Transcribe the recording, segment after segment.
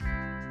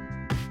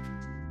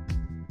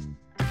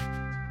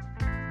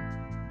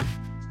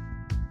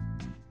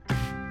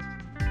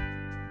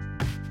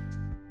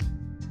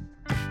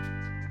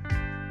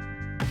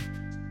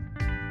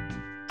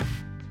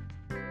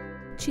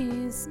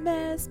cheese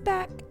mess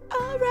back.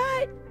 All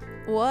right.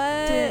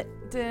 What?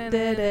 Alright.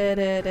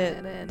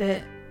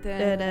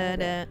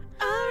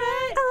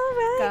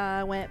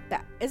 God went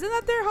back. Isn't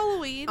that their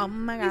Halloween? Oh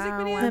my music God,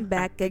 video? went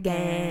back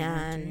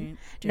again.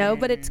 No,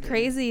 but it's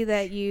crazy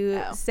that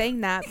you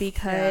sang that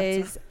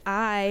because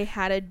I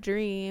had a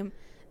dream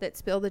that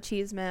Spill the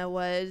Cheesemeh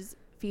was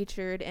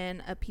featured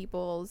in a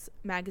People's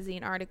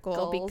Magazine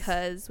article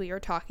because we were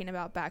talking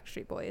about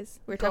Backstreet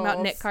Boys. We were talking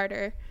about Nick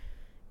Carter,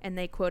 and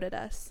they quoted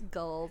us.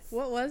 Goals.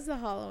 What was the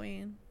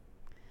Halloween?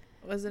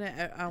 Wasn't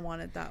it I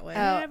Want It That Way?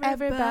 Oh,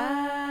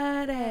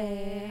 everybody.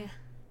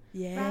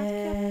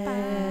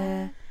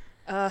 Yeah.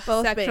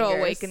 Both Sexual bangers.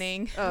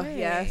 Awakening. Oh, Wait.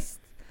 yes.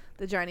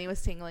 The Johnny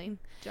was tingling.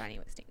 Johnny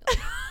was tingling.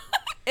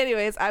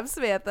 Anyways, I'm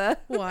Samantha.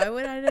 Why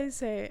would I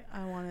say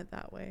I Want It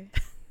That Way?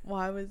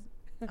 Why was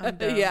I'm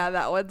dumb. Yeah,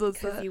 that one was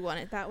Because you want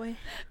it that way.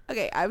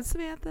 Okay, I'm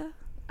Samantha.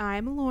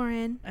 I'm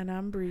Lauren. And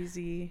I'm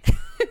Breezy.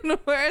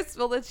 We're a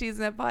Spill the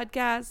Cheesemeh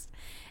podcast.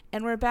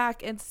 And we're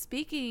back. And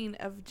speaking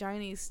of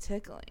Johnny's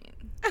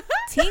tickling.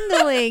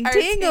 Tingling. Or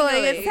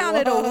Tingling. It tingling.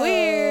 sounded Whoa,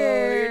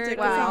 weird. you're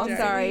Wow, tickling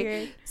sorry.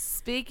 Weird.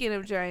 Speaking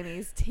of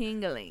Johnny's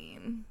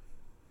tingling,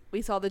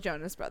 we saw the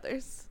Jonas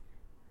Brothers.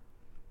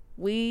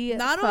 We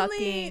Not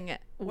fucking only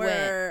went.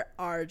 were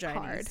our hard.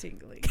 Johnny's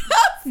tingling.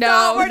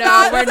 No, we're no,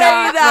 not we're saying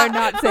not. that. We're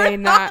not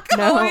saying that. Not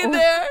No. going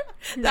there.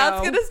 That's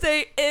No. gonna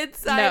stay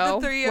inside No.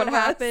 the three What of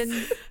us.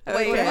 happens?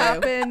 Okay. What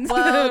happens?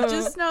 Well,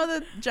 just know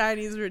that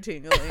Johnny's were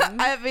tingling.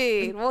 I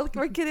mean, we'll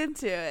get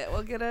into it.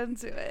 We'll get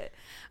into it.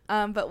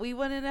 But we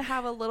wanted to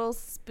have a little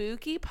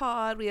spooky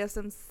pod. We have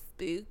some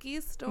spooky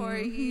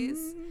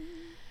stories.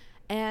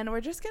 And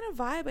we're just gonna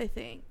vibe, I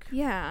think.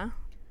 Yeah.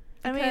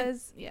 I mean,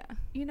 Because yeah.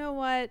 you know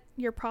what?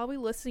 You're probably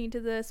listening to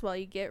this while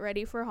you get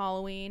ready for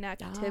Halloween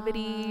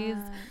activities.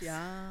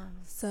 Yeah.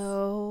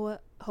 So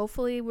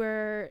hopefully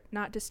we're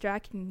not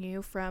distracting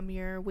you from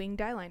your winged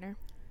eyeliner.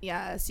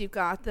 Yes, you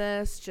got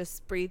this.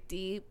 Just breathe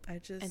deep I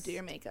just and do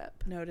your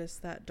makeup.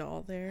 noticed that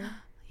doll there.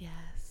 Yes.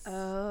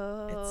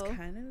 Oh. It's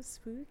kind of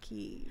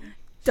spooky.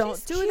 Don't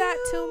She's do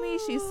that to me.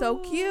 She's so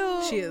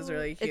cute. She is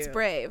really cute. It's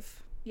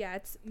brave. Yeah,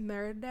 it's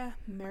Merida.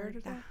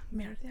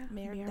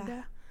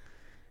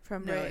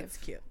 From No, Brave. it's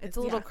cute. It's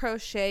a little yeah.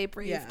 crochet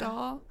Brave Yeah.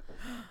 doll.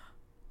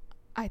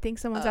 I think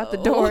someone's at the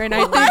Oh. door, and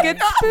I think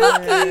it's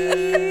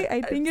spooky.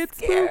 I think it's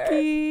scared.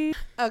 spooky.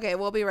 Okay,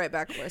 we'll be right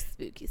back with more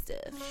spooky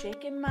stuff.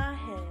 Shaking my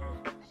head.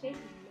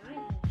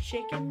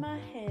 Shaking my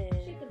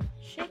head.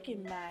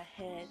 Shaking my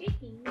head.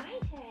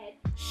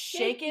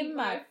 Shaking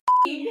my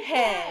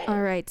head.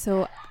 All right,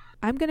 so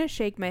I'm going to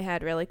shake my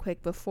head really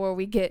quick before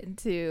we get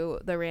into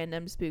the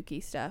random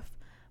spooky stuff.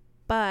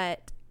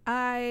 But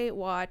I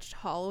watched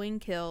Halloween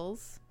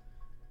Kills,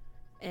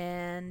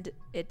 and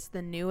it's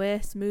the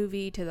newest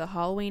movie to the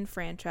Halloween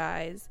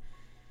franchise.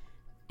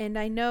 And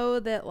I know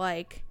that,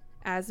 like,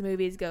 as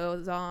movies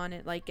goes on,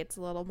 it, like, gets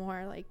a little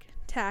more, like,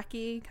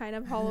 tacky kind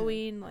of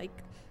Halloween,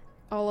 like,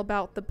 all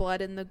about the blood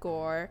and the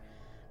gore.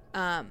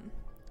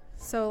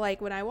 So,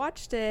 like, when I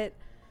watched it,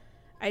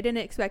 I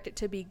didn't expect it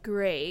to be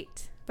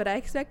great, but I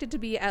expect it to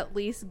be at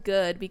least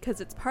good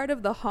because it's part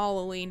of the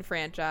Halloween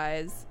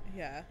franchise.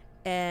 Yeah.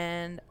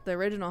 And the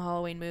original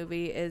Halloween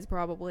movie is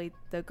probably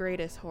the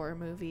greatest horror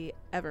movie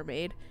ever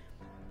made.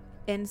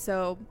 And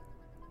so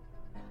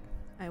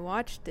I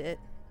watched it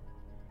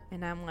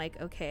and I'm like,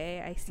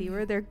 okay, I see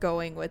where they're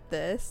going with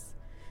this.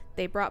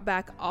 They brought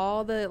back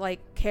all the,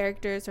 like,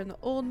 characters from the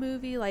old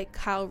movie, like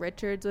Kyle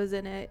Richards was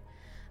in it.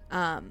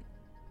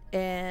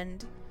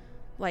 And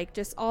like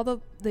just all the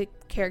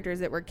characters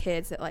that were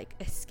kids that, like,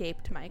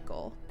 escaped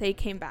Michael, they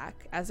came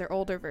back as their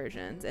older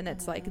versions, and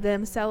it's like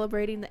them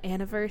celebrating the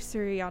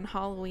anniversary on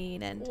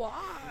Halloween. And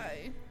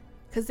Why?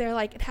 because they're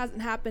like, it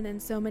hasn't happened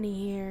in so many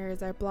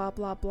years, or blah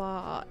blah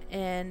blah.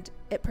 And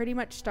it pretty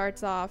much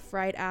starts off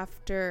right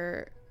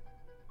after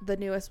the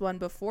newest one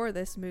before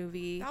this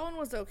movie. That one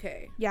was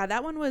okay. Yeah,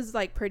 that one was,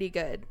 like, pretty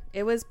good.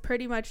 It was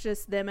pretty much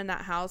just them in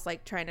that house,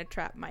 like, trying to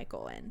trap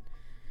Michael in.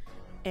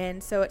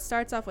 And so it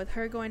starts off with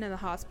her going to the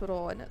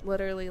hospital, and it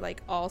literally,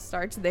 like, all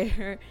starts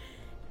there.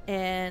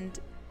 And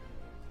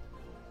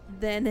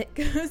then it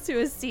goes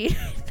to a scene.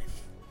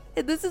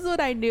 And this is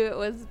what I knew it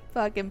was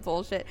fucking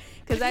bullshit.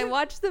 Because I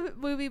watched the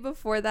movie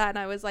before that, and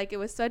I was like, it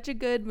was such a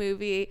good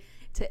movie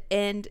to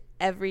end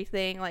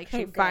everything. Like,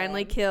 she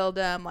finally killed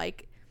him.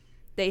 Like,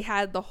 they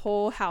had the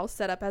whole house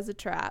set up as a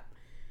trap.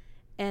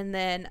 And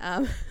then,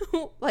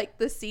 like,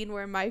 the scene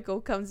where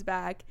Michael comes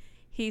back,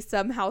 he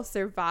somehow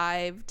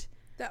survived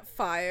That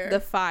fire. the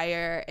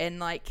fire and,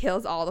 like,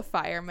 kills all the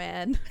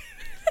firemen.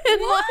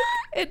 And, like,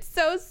 it's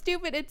so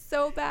stupid. It's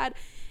so bad.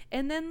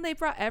 And then they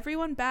brought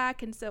everyone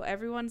back, and so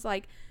everyone's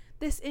like,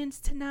 this ends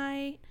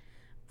tonight.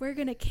 We're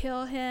gonna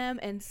kill him.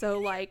 And so,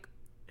 like,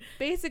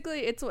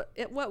 basically it's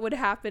what would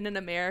happen in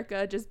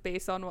America, just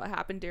based on what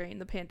happened during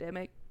the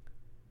pandemic.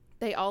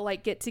 They all,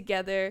 like, get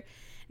together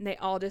and they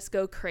all just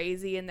go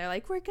crazy, and they're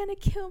like, we're gonna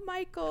kill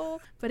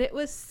Michael. But it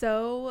was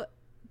so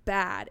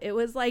bad. It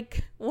was,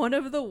 like, one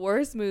of the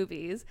worst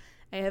movies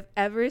I have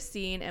ever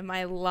seen in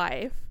my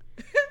life.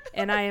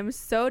 And I am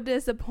so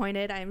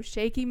disappointed. I am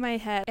shaking my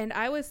head. And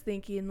I was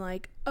thinking,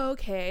 like,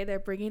 okay, they're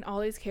bringing all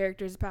these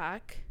characters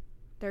back.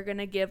 They're going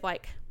to give,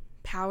 like,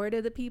 power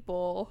to the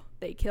people.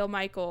 They kill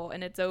Michael,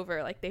 and it's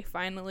over. Like, they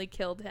finally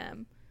killed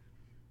him.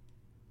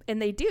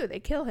 And they do. They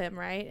kill him,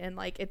 right? And,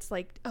 like, it's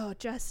like, oh,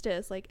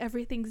 justice. Like,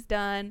 everything's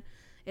done.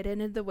 It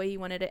ended the way you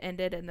wanted it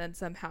ended. And then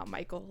somehow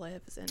Michael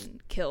lives and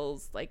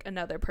kills, like,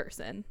 another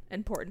person.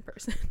 Important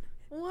person.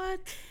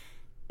 What?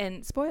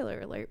 And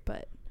spoiler alert,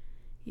 but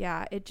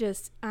yeah,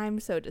 I'm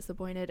so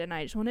disappointed, and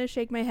I just wanted to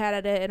shake my head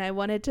at it, and I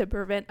wanted to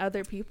prevent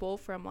other people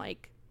from,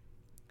 like,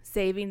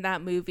 saving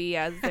that movie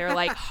as their,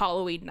 like,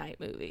 Halloween night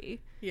movie.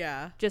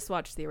 Yeah. Just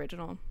watch the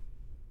original.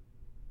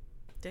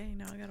 Dang,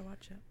 now I gotta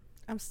watch it.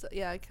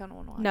 I kind of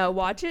want to watch No, it.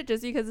 watch it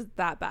just because it's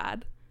that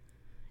bad.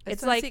 It's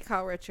It's like- see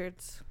Kyle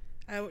Richards.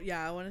 I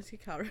want to see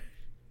Kyle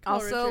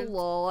Also, Richards.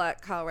 lol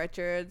at Kyle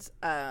Richards.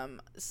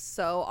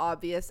 So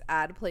obvious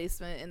ad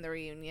placement in the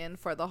reunion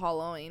for the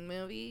Halloween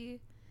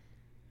movie.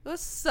 It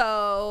was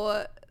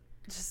so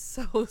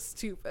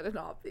stupid and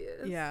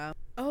obvious. Yeah.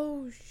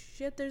 Oh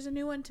shit! There's a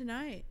new one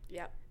tonight.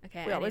 Yep.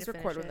 Okay, We I always need to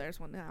record finish when it. there's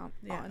one out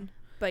Yeah. on.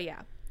 But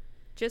yeah,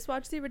 just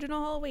watch the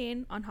original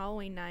Halloween on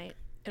Halloween night.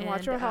 And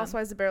watch Real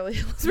Housewives of Beverly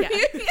Hills yeah.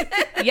 reunion.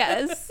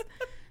 Yes,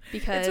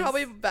 because It's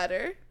probably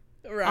better.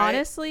 Right.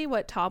 honestly,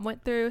 what Tom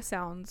went through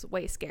sounds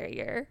way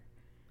scarier.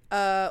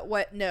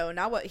 What? No,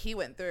 not what he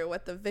went through.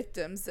 What the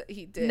victims that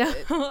he did. No,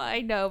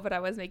 I know, but I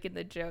was making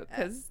the joke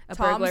because a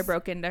Tom's- burglar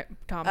broke into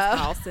Tom's Oh.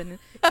 house and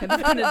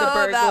confronted the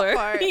Oh, that burglar.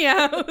 part.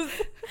 Yeah, it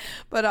was-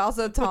 But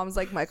also, Tom's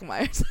like Michael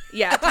Myers.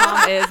 yeah.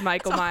 Tom is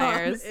Michael Tom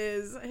Myers.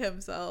 is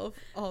himself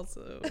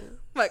also.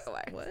 Michael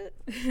Myers. What?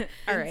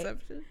 All right,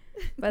 Inception.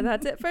 but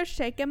that's it for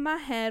shaking my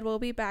head. We'll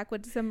be back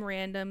with some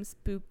random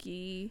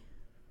spooky,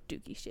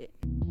 dooky shit.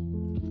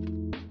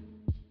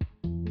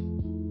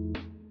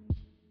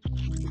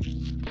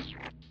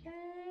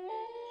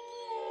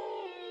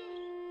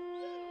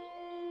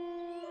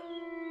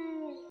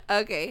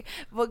 Okay.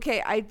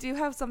 I do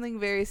have something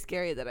very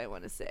scary that I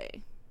want to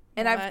say.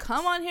 And I've What?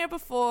 come on here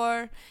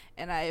before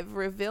and I've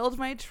revealed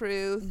my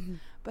truth, Mm-hmm.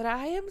 but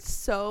I am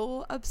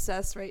so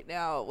obsessed right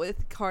now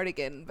with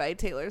Cardigan by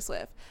Taylor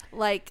Swift.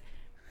 Like,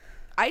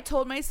 I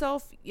told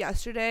myself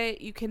yesterday,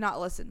 you cannot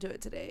listen to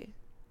it today.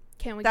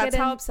 Can we That's get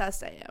how in?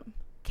 obsessed I am.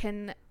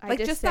 Can I Like,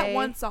 just that say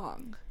one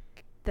song.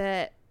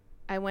 that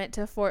I went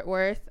to Fort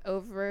Worth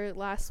over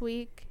last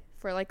week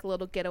for like a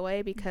little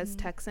getaway because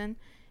Texan,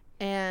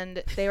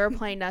 and they were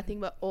playing nothing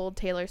but old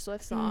Taylor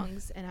Swift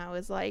songs, and I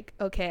was like,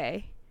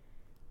 okay,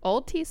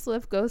 old T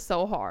Swift goes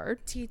so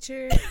hard.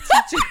 Teacher.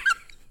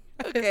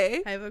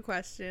 Okay. I have a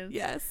question.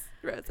 Yes,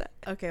 Rosa.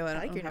 Okay, well, I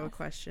like don't your have a mouth.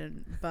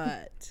 question,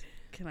 but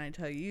can I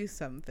tell you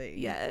something?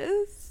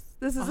 Yes.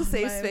 This is a On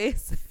safe my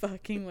space.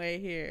 fucking way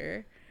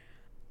here,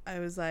 I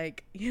was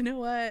like, you know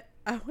what?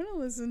 I want to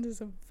listen to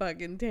some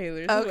fucking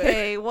Taylor Swift.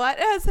 Okay, what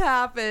has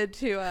happened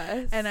to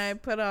us? And I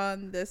put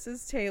on This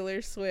Is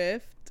Taylor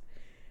Swift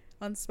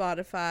on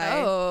Spotify.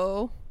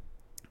 Oh,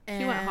 she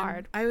went and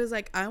hard. I was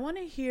like, I want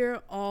to hear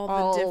all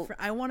All- the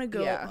different. I want to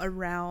go yeah.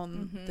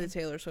 around Mhm. the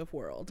Taylor Swift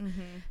world,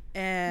 Mm-hmm.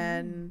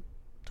 and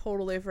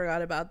totally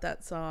forgot about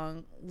that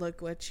song.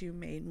 Look what you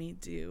made me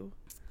do.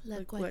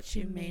 Look what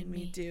you made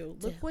me do.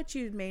 Look what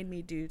you made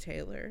me do,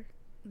 Taylor.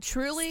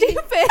 Truly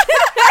stupid.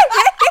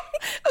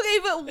 Okay,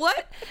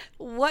 but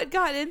what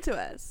got into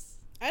us?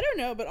 I don't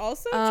know, but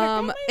also check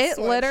out my it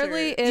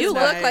literally sweatshirt. is You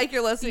nice. look like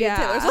you're listening Yeah.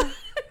 to Taylor Swift.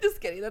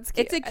 Just kidding. That's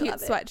cute. It's a I cute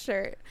love it.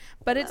 sweatshirt,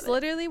 but it's love it.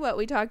 literally what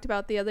we talked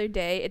about the other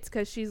day. It's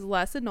because she's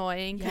less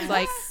annoying. Because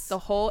like Yes. the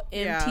whole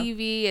Yeah.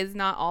 MTV is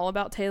not all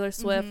about Taylor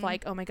Swift. Mhm.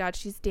 Like, oh my God,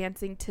 she's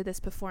dancing to this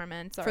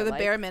performance or For the like,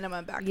 bare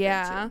minimum back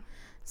yeah. then, too.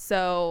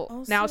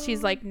 So now she's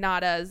Also- like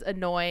not as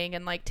annoying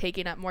and like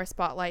taking up more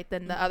spotlight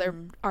than the other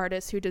Mhm.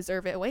 artists who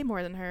deserve it way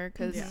more than her.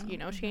 Because Yeah. you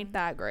know she ain't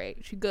that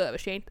great. She good, but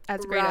she ain't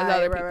as great Right, as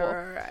other right, people.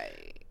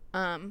 Right.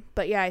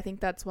 But yeah, I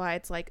think that's why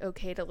it's like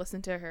okay to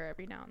listen to her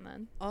every now and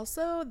then.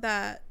 Also,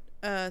 that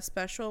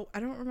special, I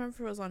don't remember if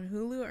it was on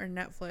Hulu or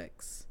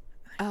Netflix,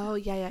 Oh,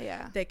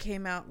 yeah. that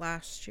came out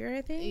last year,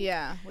 I think.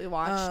 Yeah, we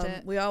watched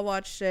it. We all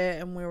watched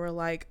it, and we were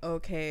like,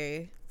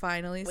 okay,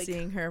 finally Like-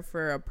 seeing her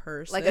for a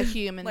person. Like a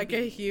human Like a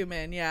being.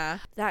 human, yeah.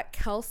 That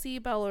Kelsey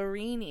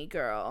Ballerini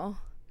girl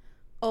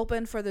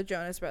opened for the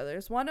Jonas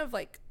Brothers. One of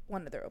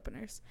their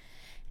openers.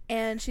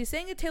 And she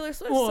sang a Taylor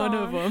Swift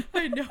song.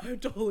 I know, I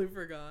totally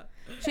forgot.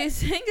 She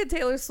sang a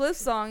Taylor Swift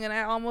song, and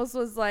I almost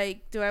was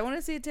like, do I want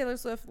to see Taylor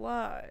Swift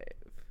live?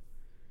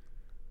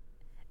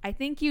 I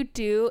think you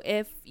do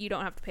if you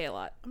don't have to pay a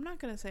lot. I'm not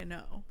going to say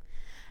no.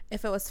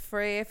 If it was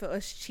free, if it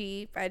was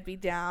cheap, I'd be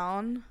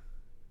down.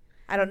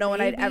 I don't know when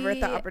I'd ever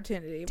get the Maybe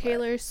opportunity. but-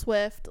 Taylor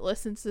Swift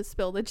listens to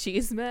Spill the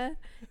Cheesemeh,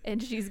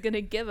 and she's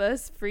gonna give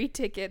us free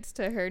tickets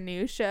to her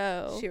new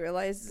show. She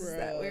realizes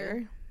that Bro.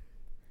 we're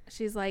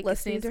She's like,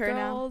 listening these to her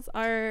now. girls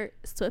are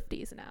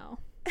Swifties now.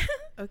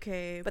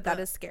 Okay. but that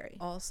is scary.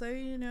 Also,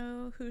 you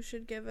know who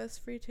should give us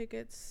free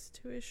tickets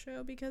to his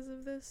show because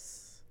of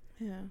this?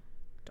 Yeah.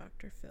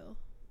 Dr. Phil.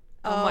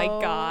 Oh my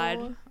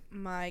God.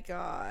 My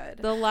God.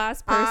 The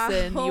last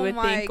person you would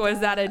think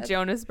was at a God.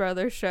 Jonas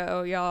Brothers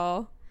show,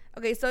 y'all.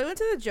 Okay, so we went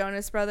to the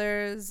Jonas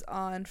Brothers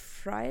on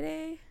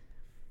Friday.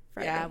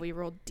 Yeah, we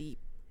rolled deep.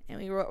 And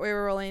we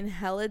were rolling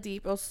hella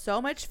deep. It was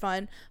so much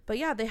fun. But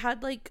yeah, they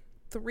had like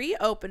 3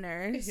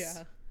 openers.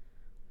 Yeah.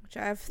 Which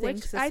I have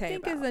things Which to I say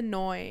think about. is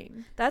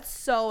annoying. That's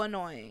so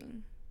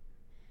annoying.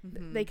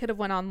 They could have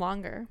went on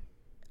longer.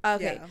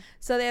 Okay, Yeah.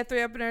 so they had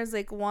 3 openers.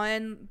 Like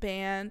one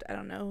band, I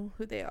don't know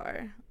who they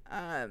are.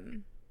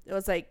 It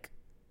was like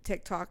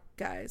TikTok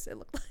guys. It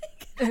looked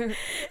like it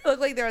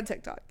looked like they're on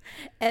TikTok.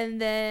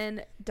 And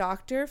then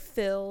Dr.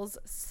 Phil's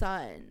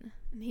son.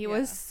 He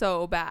was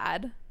so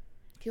bad.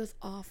 He was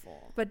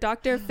awful. But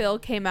Dr. Phil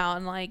came out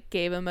and like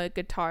gave him a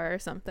guitar or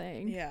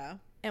something. Yeah.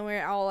 And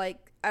we're all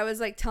like, I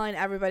was like telling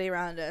everybody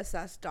around us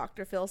that's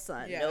Dr. Phil's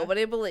son. Yeah.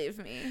 Nobody believed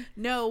me.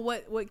 No,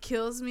 what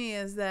kills me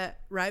is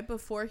that right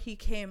before he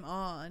came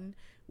on,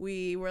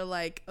 we were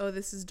like, "Oh,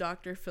 this is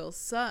Dr. Phil's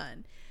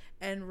son."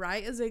 And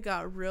right as it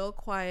got real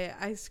quiet,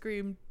 I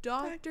screamed,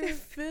 "Dr.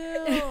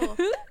 Phil!"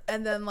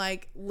 And then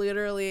like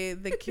literally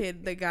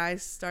the guy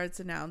starts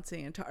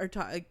announcing and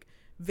like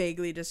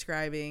vaguely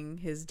describing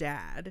his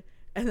dad.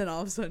 And then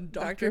all of a sudden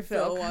Dr.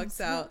 Phil walks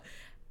out.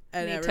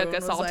 And he everyone took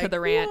us was all to like, the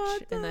ranch,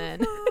 "What and the then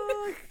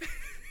fuck?"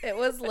 It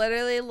was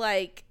literally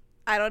like,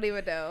 I don't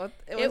even know.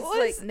 It was,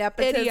 was like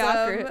nepotism.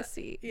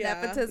 idiocracy. Yeah.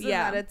 Nepotism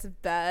Yeah. at its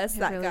best. It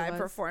That really guy was.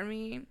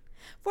 performing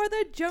for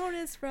the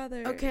Jonas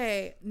Brothers.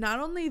 Okay,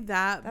 not only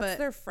that, That's but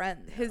their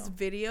friend. his though.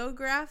 video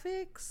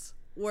graphics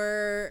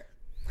were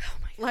Oh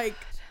my God. like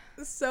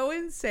so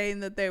insane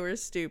that they were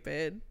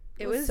stupid.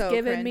 It was was so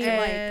giving me cringy.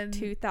 And- like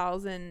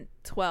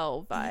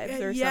 2012 vibes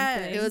or yes.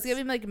 something. It was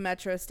giving like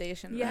Metro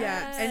Station. Yeah. vibes.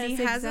 Yeah, and he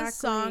Yes, has a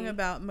song exactly.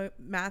 about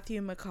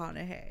Matthew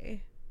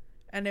McConaughey,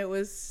 and it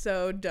was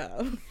so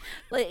dumb.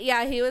 Like,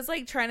 yeah, he was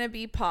like trying to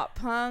be pop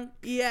punk,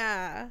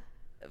 Yeah,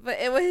 but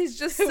it was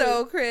just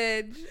so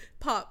cringe.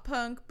 pop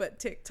punk, but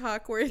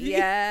TikTok worthy.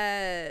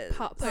 Yes.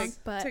 Pop Like, punk,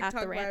 but at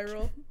TikTok the ranch.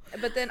 viral.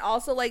 But then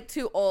also like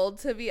too old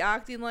to be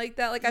acting like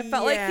that. Like I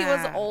felt like he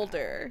was Yeah.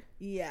 older.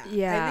 Yeah, I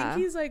Yeah.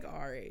 think he's like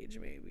our age,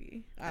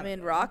 maybe. I don't mean,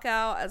 know. rock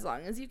out as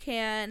long as you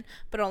can,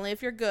 but only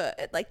if you're good,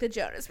 like the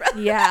Jonas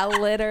Brothers. Yeah,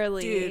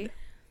 literally. Dude,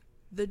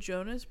 the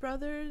Jonas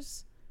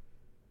Brothers,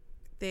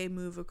 they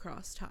move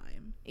across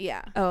time.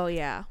 Yeah, Oh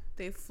yeah,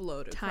 They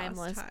float across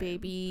timeless time.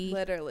 baby.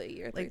 literally,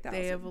 you're Like 3000.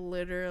 they have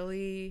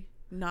literally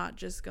not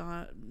just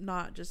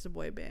a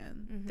boy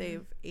band. Mhm.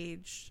 They've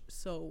aged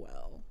so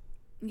well.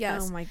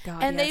 Yes. Oh my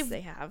god. And yes, they've-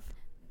 they have.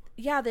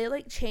 Yeah, they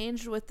like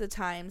changed with the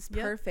times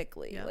Yep.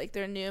 perfectly. Yep. Like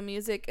their new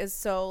music is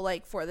so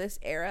like for this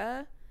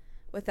era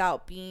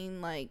without being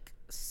like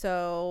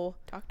so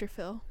Dr.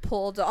 Phil.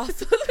 pulled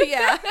off of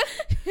yeah.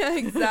 Yeah,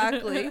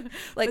 exactly. Like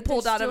But they're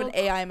pulled out of an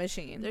still- AI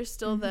machine. They're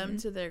still them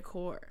to their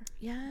core.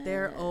 Yeah.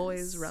 They're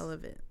always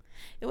relevant.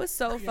 It was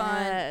so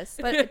fun. Yes.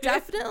 But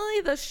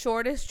definitely the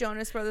shortest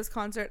Jonas Brothers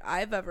concert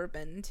I've ever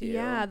been to.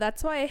 Yeah,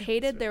 that's why I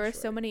hated there really were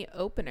so short. many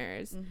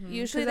openers.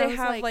 Usually 'Cause I they was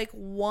have like- like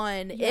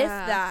one, if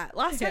Yeah. that.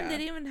 Last time Yeah. they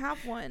didn't even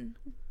have one.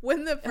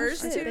 When the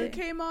first shit. two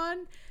came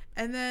on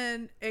and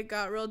then it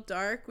got real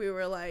dark, we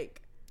were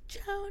like,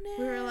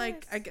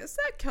 Jonas. I guess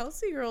that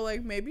Kelsey girl,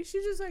 like, maybe she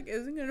just, like,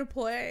 isn't gonna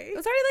play. it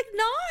was already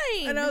like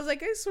 9. And I was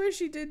like, I swear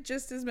she did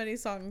just as many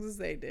songs as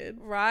they did.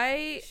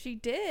 right. She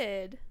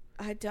did.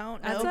 I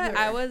don't know. That's why her.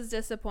 I was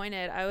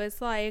disappointed. I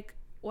was like,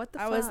 what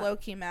the I fuck? was low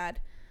key mad.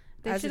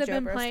 They as a should have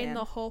been Joe Bro playing stan.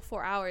 the whole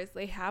 4 hours.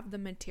 They have the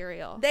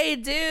material. They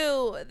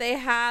do. They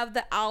have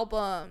the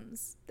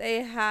albums.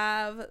 They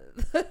have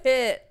the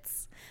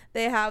hits.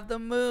 They have the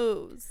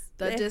moves.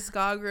 The They-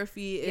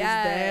 discography is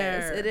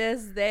yes, there. it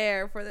is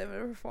there for them to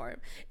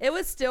perform. It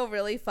was still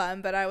really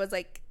fun, but I was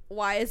like,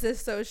 why is this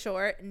so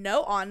short?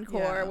 No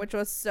encore, Yeah. which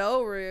was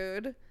so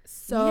rude.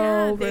 So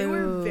yeah, they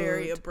were rude.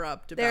 very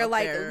abrupt about They're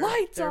like, lights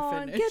lights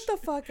on, get the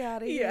fuck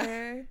out of Yeah.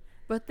 here.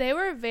 But they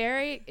were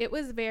very. It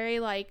was very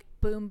like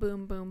boom,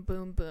 boom, boom,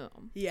 boom,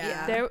 boom.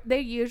 Yeah. They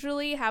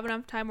usually have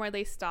enough time where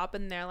they stop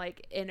and they're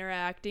like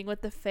interacting with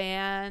the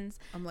fans.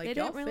 I'm like, They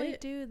y'all didn't really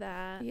fit. do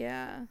that,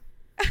 Yeah.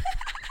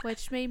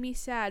 which made me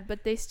sad.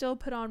 But they still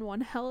put on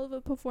one hell of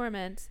a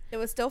performance. It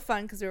was still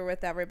fun because we were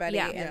with everybody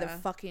Yeah. and the Yeah.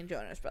 fucking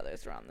Jonas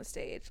Brothers were on the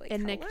stage. Like,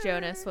 And Nick hello.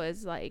 Jonas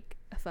was like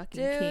a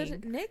fucking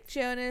Dude, king. Nick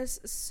Jonas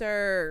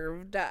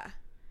served. I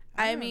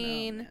don't know,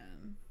 mean,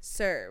 man.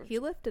 served. He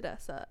lifted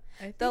us up.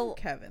 I think the-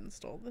 Kevin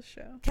stole the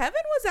show.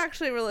 Kevin was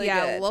actually really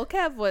Yeah, good. Lil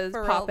Kev was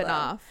For real, popping though.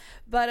 off.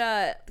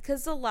 But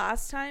because the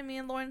last time me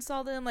and Lauren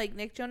saw them, like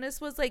Nick Jonas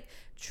was like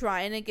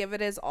trying to give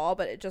it his all,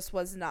 but it just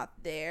was not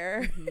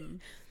there. Mm-hmm.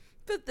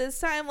 But this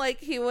time, like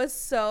he was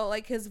so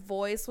like his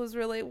voice was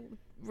really,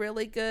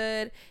 really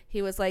good.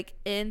 He was like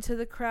into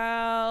the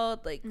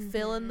crowd, like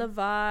feeling the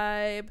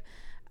vibe.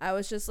 I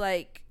was just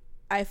like,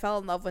 I fell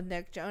in love with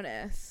Nick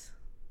Jonas.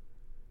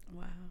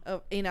 Wow.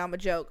 Oh, you know, I'm a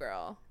Joe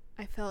girl.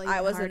 I felt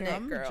I was a harder. Nick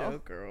I'm girl. a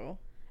Joe girl.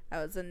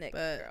 I was a Nick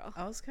But girl.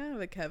 I was kind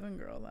of a Kevin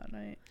girl that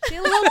night. She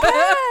a little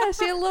Kev.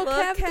 She a little Lil'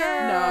 Kev Kev.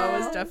 girl. No, I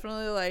was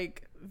definitely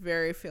like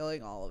very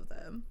feeling all of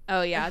them.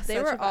 Oh yeah, they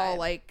Such were a all vibe.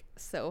 like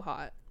so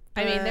hot.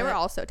 I mean, they were But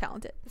all so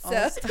talented. So,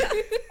 Also-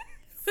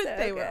 so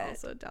they were good.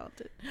 also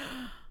talented.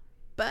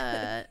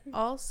 But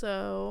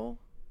also,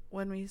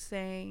 when we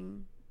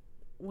sang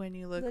 "When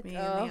You Look Look, Me in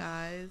oh. the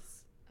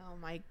Eyes," Oh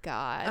my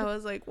god. I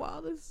was like,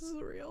 "Wow, this is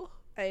real."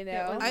 I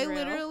know. was I real.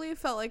 literally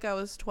felt like I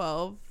was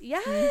 12.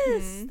 Yes,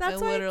 Mhm.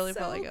 that's I why literally it's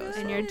felt so like I was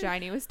good. and your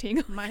Johnny was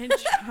tingling. My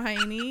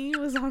Chinese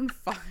was on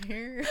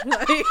fire.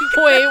 Like,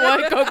 Wait,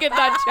 what? Go get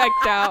that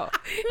checked out.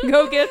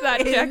 Go get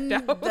that in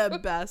checked out. the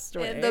best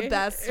way. In the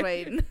best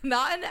way,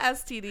 not an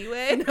STD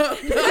way.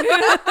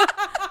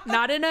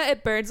 Not in a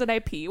it burns when I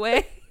pee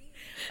way.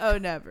 Oh,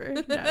 never.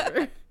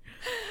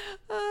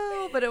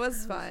 Oh, but it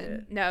was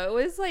fun. No, it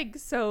was like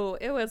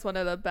it was one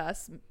of the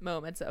best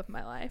moments of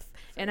my life.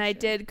 And I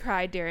did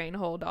cry during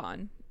Hold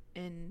On.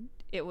 And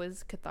it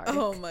was cathartic.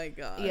 Oh my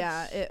god.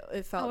 Yeah,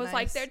 it felt. I was nice.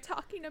 like, they're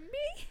talking to me.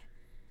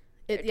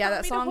 It, They're yeah, telling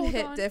that me to song hold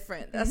hit on.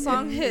 different. That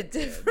song hit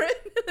different.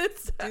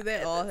 Do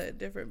they all hit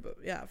different? But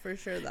yeah, for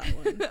sure that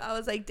one. I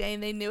was like, dang,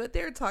 they knew what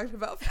they were talking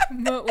about.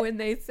 But when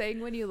they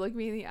sang "When You Look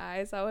Me in the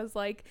Eyes," I was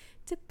like,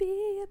 "To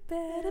be a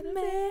better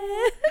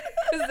man,"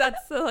 because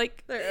that's the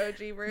like Their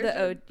OG version.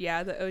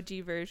 the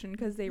OG version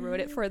because they wrote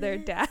it for their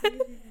dad.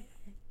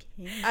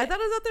 I thought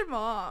it was about their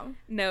mom.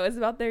 No, it's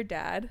about their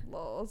dad.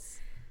 Lols.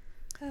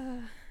 Right,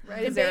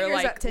 Right, they were Banger's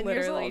like at 10 years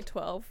literally old.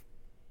 12.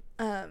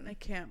 I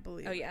can't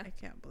believe. Oh, yeah. I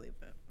can't believe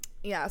it.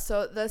 Yeah,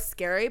 so the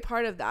scary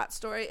part of that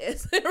story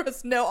is there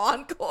was no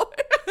encore.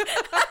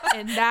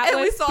 And that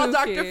and was we saw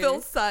Dr. spooky.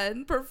 Phil's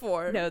son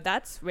perform. No,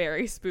 that's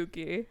very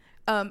spooky.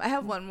 I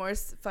have one more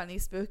funny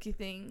spooky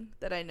thing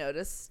that I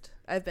noticed.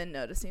 I've been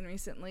noticing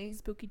recently.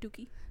 Spooky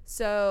dooky.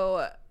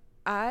 So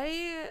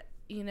I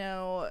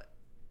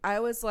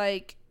was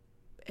like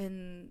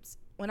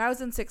when I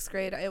was in 6th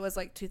grade, it was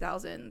like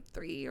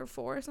 2003 or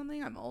 4 or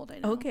something. I'm old, I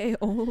know. Okay,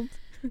 old.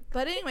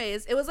 But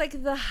anyways, it was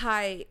like the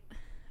height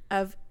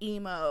of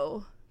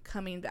emo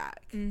coming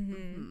back.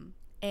 Mm-hmm.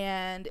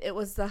 And it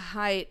was the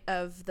height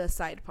of the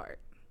side part.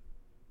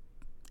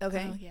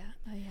 Okay. Oh yeah.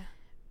 Oh yeah.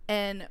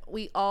 And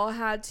we all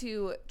had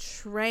to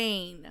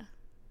train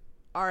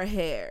our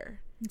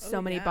hair. So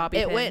Oh, many yeah. bobby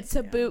It pins. went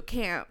to Yeah. boot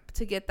camp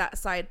to get that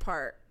side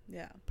part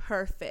Yeah.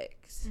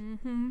 perfect.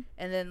 Mm-hmm.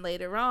 And then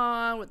later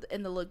on,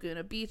 in the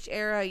Laguna Beach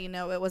era,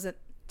 it wasn't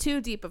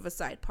too deep of a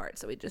side part.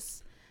 So we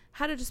just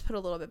had to just put a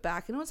little bit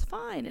back, and it was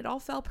fine. It all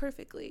fell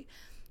perfectly.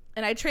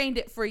 And I trained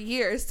it for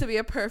years to be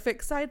a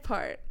perfect side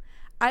part.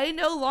 I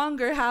no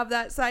longer have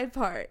that side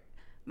part.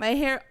 My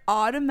hair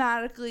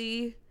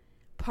automatically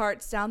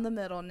parts down the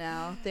middle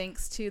now,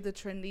 thanks to the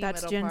trendy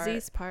That's middle Gen part.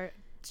 Z's part.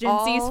 It's Gen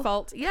Z's All-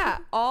 fault. Yeah,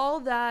 all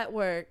that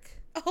work,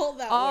 All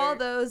work.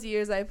 those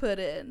years I put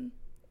in,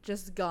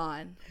 just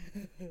gone.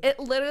 It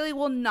literally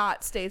will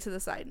not stay to the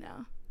side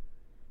now.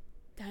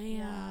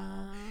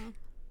 Damn.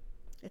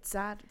 It's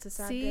sad. It's a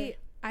sad See, day.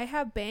 I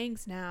have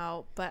bangs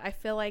now, but I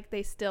feel like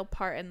they still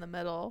part in the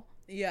middle.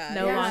 Yeah.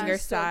 No yours longer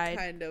is still side.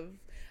 Kind of.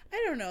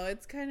 I don't know.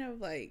 It's kind of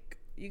like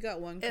you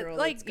got one It, curl.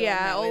 like, that's going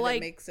yeah, that or, way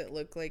like- that makes it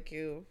look like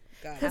you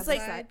got. Because a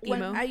like side. when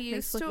Emo. I Makes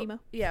used it look to, emo.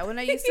 yeah, when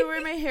I used to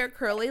wear my hair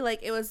curly, like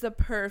it was the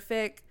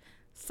perfect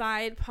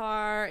side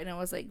part, and it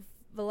was like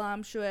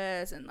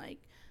voluptuous and like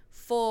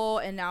full,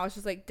 and now it's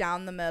just like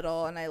down the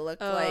middle, and I look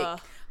like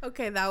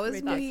Okay, that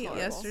was me Ridiculous.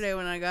 yesterday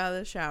when I got out of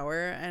the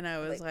shower and I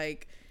was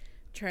like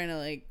trying to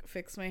like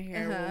fix my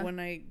hair. Uh-huh. But when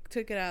I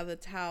took it out of the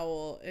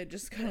towel, it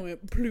just kind of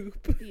went bloop.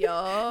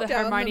 yo. The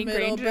down Hermione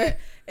middle, Granger. but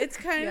it's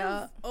kind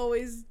Yeah. of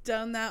always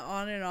done that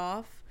on and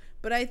off.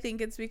 But I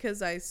think it's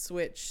because I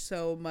switch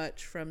so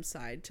much from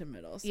side to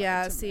middle. Side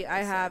Yeah, to see, middle, I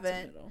side to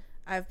haven't. middle.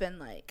 I've been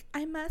like,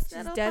 I must She's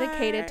middle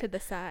dedicated part. to the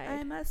side.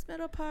 I must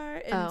middle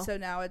part, and Oh. so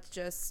now it's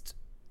just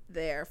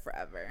there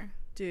forever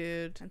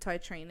Dude, until I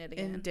train it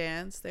again. in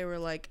dance, they were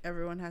like,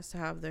 everyone has to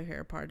have their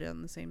hair parted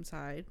on the same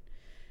side.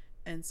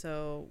 And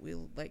so we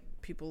like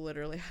people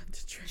literally had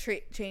to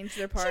Change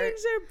their part. change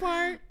their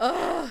part.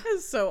 Ugh,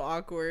 It's so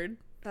awkward.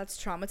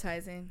 that's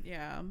traumatizing.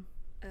 Yeah.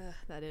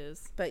 That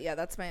is. But yeah,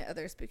 that's my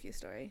other spooky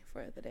story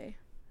for the day.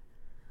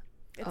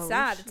 It's Oh,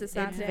 sad. It's a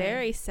sad It's day.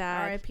 very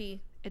sad.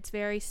 R.I.P. It's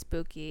very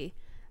spooky.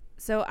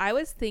 So I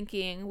was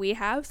thinking we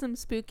have some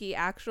spooky,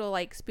 actual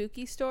like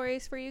spooky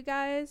stories for you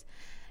guys.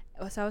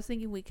 So I was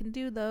thinking we can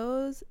do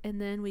those,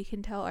 and then we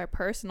can tell our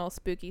personal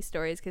spooky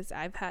stories because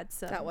I've had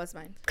some. That was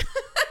mine.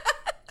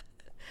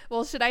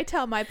 Well, should I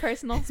tell my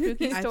personal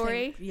spooky I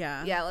story? think,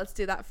 yeah. Yeah, let's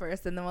do that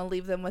first, and then we'll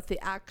leave them with the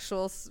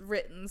actual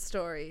written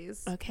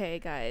stories. Okay,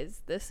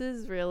 guys, this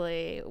is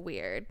really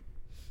weird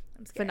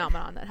I'm scared.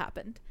 phenomenon that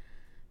happened.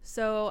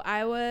 So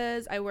I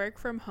work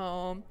from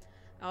home.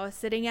 I was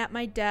sitting at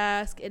my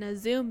desk in a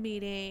Zoom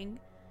meeting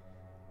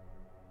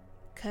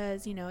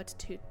because it's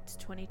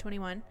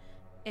 2021,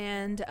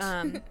 and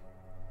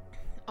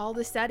all of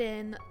a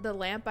sudden the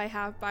lamp I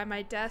have by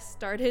my desk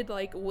started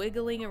like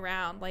wiggling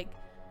around, like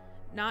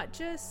not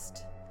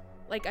just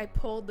like I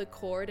pulled the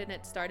cord and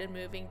it started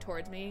moving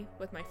towards me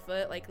with my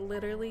foot, like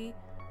literally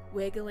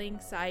wiggling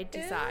side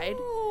to side.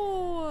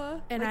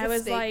 Ew. And Like I a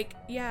was steak. like,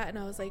 yeah, and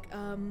I was like,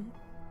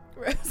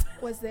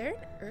 was there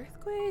an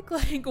earthquake?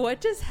 Like, what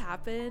just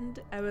happened?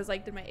 I was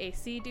like, did my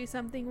AC do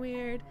something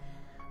weird?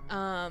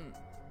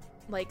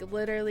 like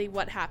literally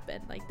what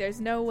happened. Like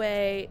there's no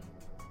way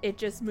it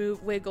just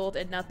wiggled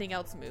and nothing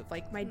else moved.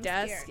 Like my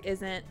desk scared.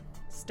 isn't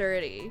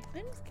sturdy,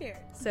 I'm scared.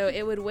 so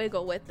it would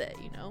wiggle with it,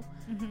 you know.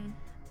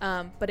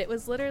 Mm-hmm. But it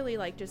was literally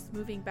like just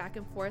moving back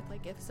and forth,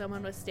 like if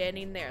someone was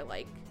standing there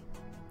like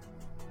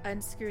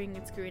unscrewing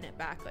and screwing it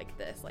back like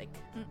this, like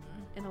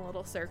in a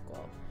little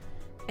circle.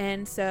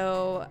 And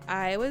so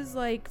I was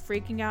like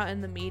freaking out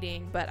in the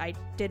meeting, but I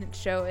didn't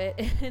show it.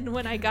 And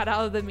when I got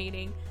out of the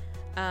meeting,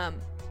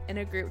 in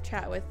a group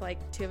chat with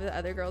like 2 of the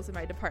other girls in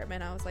my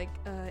department, I was like,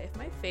 if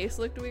my face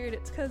looked weird,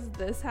 it's because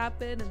this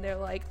happened. And they're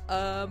like,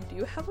 do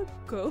you have a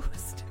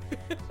ghost?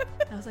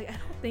 I was like, I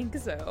don't think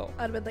so.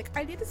 I'd have been like,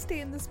 I need to stay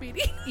in this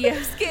meeting. Yeah.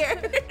 I'm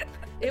scared.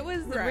 It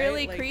was Right,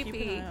 really like, keep an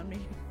creepy. eye on me.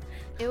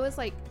 It was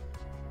like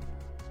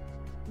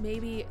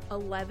maybe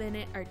 11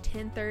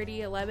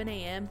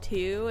 a.m.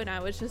 too, and I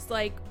was just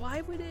like,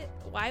 why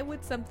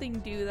would something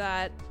do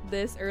that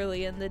this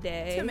early in the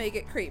day? To make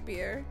it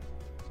creepier.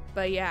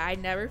 But yeah, I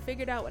never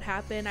figured out what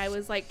happened. I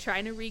was like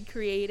trying to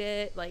recreate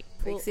it, like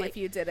See if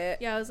you did it.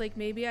 yeah, I was like,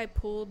 maybe I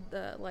pulled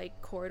the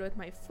like cord with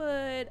my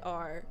foot,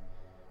 or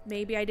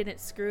maybe I didn't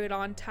screw it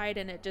on tight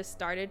and it just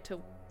started to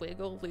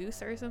wiggle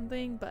loose or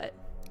something, but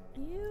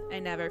I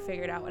never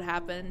figured out what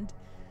happened.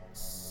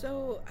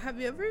 So, have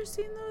you ever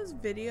seen those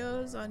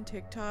videos on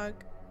TikTok?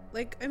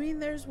 Like, I mean,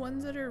 there's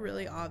ones that are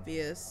really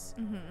obvious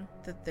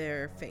that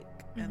they're fake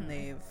and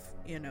they've,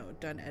 you know,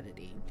 done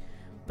editing.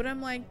 But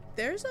I'm like,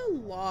 there's a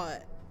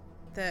lot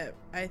that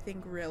I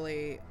think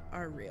really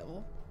are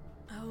real.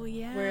 Oh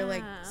yeah. Where,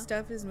 like,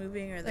 stuff is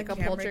moving or the Like a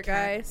camera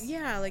poltergeist?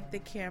 yeah, like the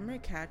camera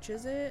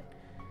catches it.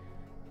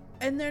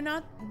 And they're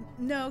not,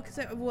 no, because,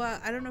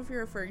 I don't know if you're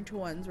referring to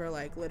ones where,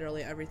 like,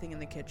 literally everything in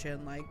the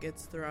kitchen, like,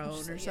 gets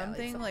thrown or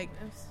something. Like,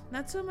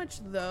 not so much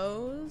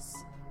those,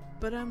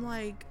 but I'm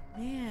like,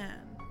 man.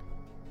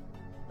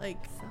 Like,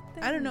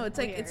 I don't know. It's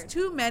like, it's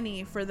too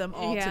many for them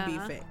all to be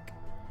fake.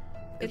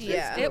 It's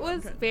Yeah. just- It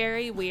was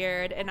very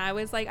weird, and I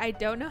was like, I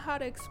don't know how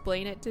to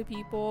explain it to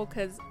people,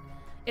 because,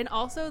 and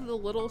also the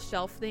little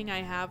shelf thing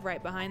I have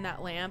right behind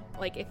that lamp,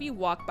 like if you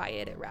walk by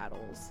it, it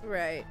rattles.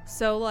 Right.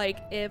 So like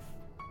if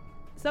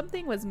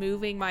something was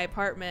moving my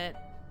apartment,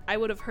 I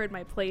would have heard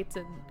my plates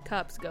and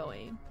cups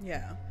going.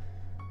 Yeah.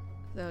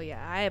 So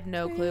yeah, I have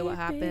no clue what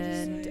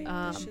happened.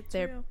 This shit's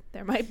There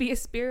real. might be a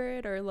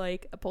spirit or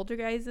like a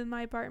poltergeist in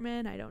my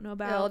apartment. I don't know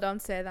about. Bill,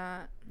 don't say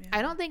that. Yeah.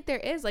 I don't think there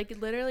is. Like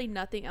literally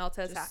nothing else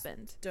has Just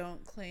happened.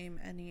 Don't claim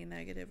any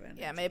negative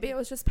energy. Yeah, maybe it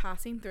was just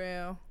passing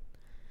through.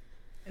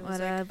 It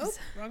was like, Whatevs.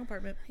 oh, wrong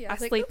apartment. Yeah, I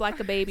it's sleep "Oh,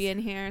 like a baby in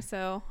here,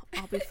 so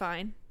I'll be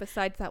fine.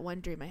 Besides that one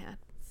dream I had,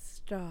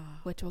 Stop.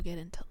 which we'll get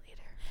into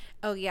later.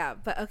 Oh yeah,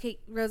 but okay,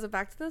 Rosa,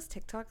 back to those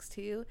TikToks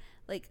too.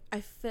 Like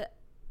I feel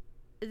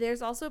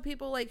there's also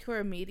people like who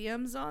are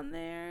mediums on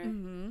there,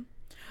 Mm-hmm.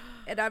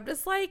 and I'm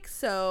just like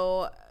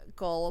so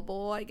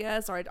gullible, I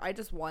guess, or I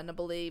just want to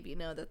believe, you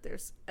know, that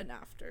there's an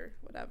after,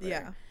 whatever.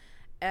 Yeah.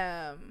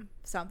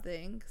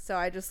 Something. So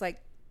I'm just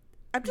like,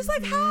 how do they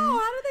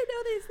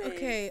know these things?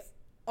 Okay.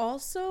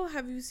 Also,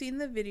 have you seen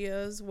the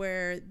videos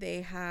where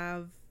they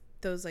have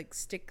those like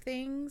stick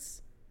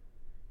things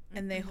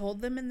and they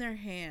hold them in their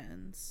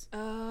hands?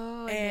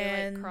 Oh,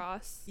 and they like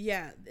cross.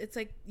 Yeah, it's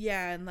like,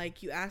 yeah, and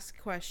like you ask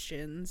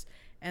questions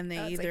and they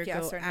Oh, it's either like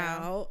yes go or no.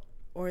 out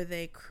or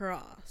they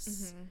cross.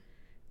 Mm-hmm.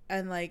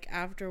 And like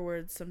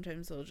afterwards,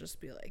 sometimes they'll just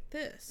be like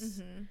this.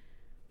 Mm-hmm.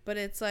 But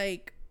it's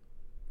like,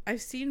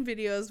 I've seen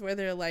videos where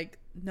they're like,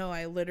 no,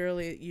 I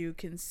literally, you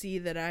can see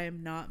that I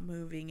am not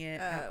moving it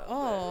at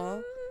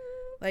all.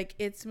 Like,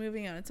 it's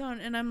moving on its own.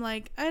 And I'm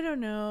like, I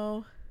don't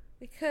know.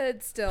 It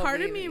could still Part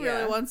be, of me yeah.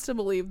 really wants to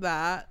believe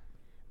that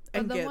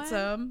and the get one-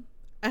 some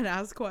and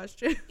ask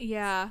questions.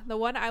 Yeah, the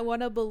one I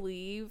want to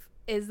believe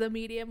is the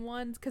medium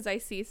ones, because I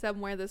see some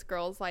where this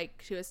girl's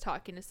like, she was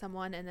talking to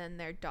someone and then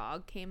their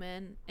dog came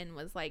in and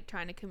was like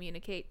trying to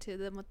communicate to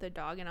them with the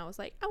dog, and I was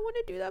like, I want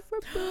to do that for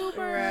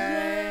Boomer.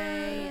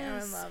 Right. I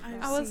love I've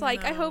that. I was seen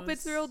like, I hope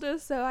it's those. real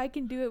just so I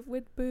can do it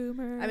with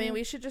Boomer. I mean,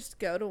 we should just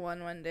go to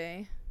one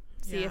day.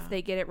 see Yeah. if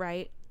they get it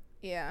right.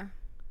 Yeah.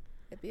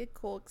 It'd be a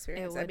cool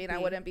experience. I would mean, I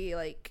be. wouldn't be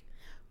like,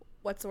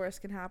 what's the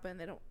worst can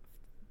happen?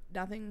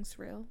 Nothing's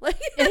real. Like,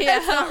 Yeah,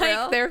 it's not like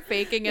real. they're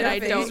faking and I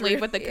Nothing's don't leave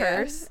real. with the Yeah.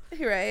 curse.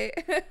 Right.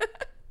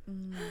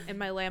 And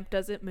my lamp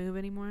doesn't move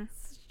anymore.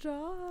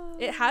 Stop.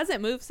 It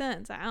hasn't moved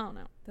since. I don't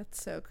know.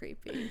 That's so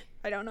creepy.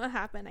 I don't know what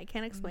happened. I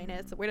can't explain it.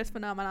 It's the weirdest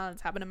phenomenon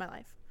that's happened in my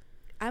life.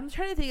 I'm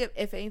trying to think of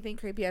if anything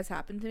creepy has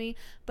happened to me,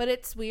 but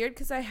it's weird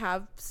because I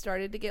have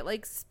started to get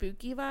like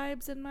spooky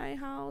vibes in my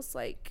house.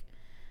 Like,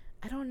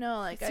 I don't know.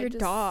 Like, It's your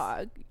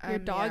dog. Your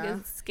dog yeah,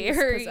 is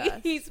scary.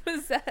 possessed. He's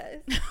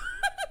possessed.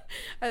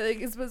 I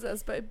think he's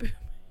possessed by Boomer.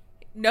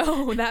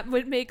 No, that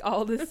would make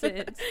all the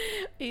sense.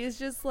 He's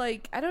just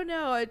like, I don't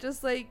know. I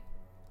just like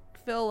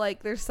feel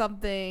like there's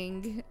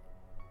something.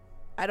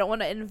 I don't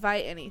want to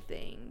invite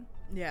anything.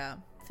 Yeah.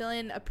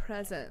 Feeling a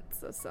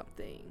presence of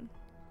something,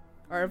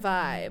 or a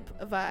vibe.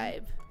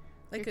 Like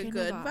You're a getting a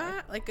good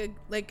vibe.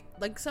 vibe.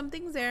 Like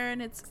something's there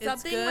and it's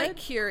Something good. like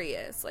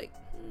curious. Like,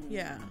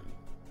 Yeah.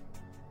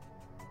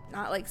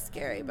 not like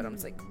scary, but I'm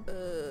just like,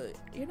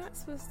 you're not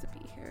supposed to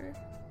be here.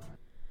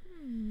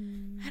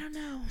 I don't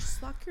know.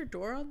 Just lock your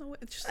door on the way.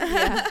 Just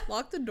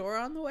lock the door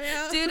on the way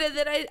out, Dude. And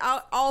then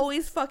I'll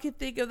always fucking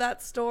think of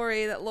that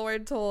story that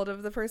Lauren told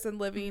of the person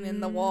living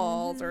in the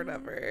walls or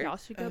whatever. Y'all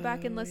should go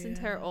back and listen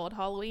to our old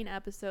Halloween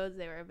episodes.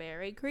 They were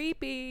very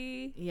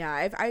creepy.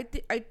 Yeah, I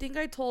think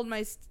I told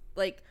my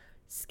like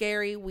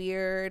scary,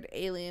 weird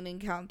alien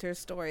encounter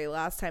story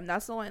last time.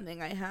 That's the only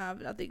thing I have.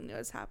 Nothing new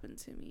has happened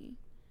to me.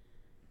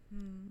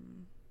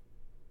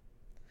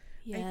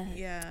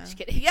 Yeah. Just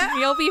kidding. Yeah.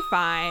 You'll be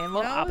fine.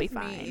 Not I'll be with me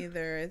fine.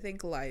 either. I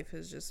think life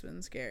has just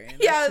been scary enough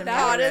Yeah, to me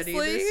already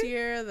honestly. this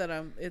year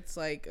that it's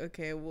like,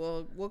 okay,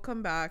 we'll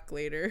come back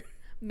later.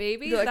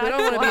 Maybe You're like, we that's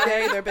don't want to be why.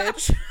 there either,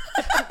 bitch.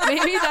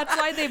 Maybe that's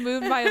why they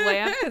moved my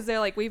lamp, because they're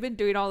like, we've been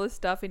doing all this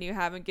stuff and you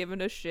haven't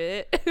given us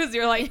shit because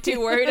you're like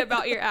too worried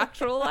about your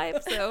actual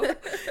life. So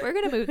we're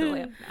gonna move the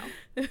lamp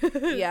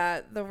now.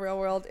 Yeah, the real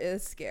world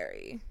is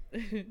scary.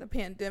 The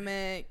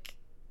pandemic,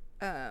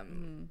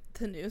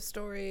 the news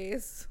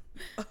stories,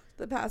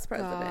 the past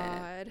president,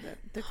 God.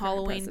 the current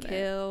Halloween president.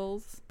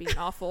 kills being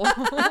awful.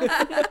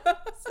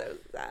 So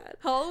sad.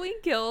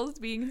 Halloween kills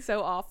being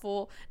so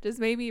awful just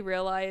made me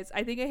realize,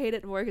 I think I hate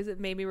it more because it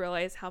made me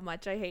realize how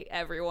much I hate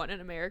everyone in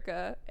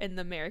America and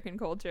the American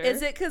culture.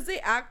 Is it because they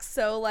act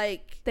so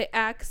like, They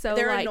act so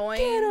They're like, annoying?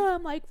 get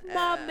 'em, like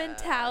mob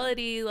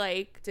mentality,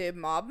 like, dude,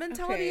 mob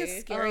mentality Okay.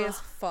 is scary as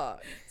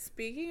fuck.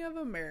 Speaking of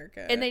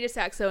America, and they just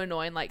act so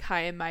annoying, like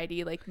high and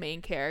mighty, like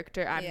main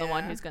character. I'm the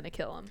one Yeah. who's gonna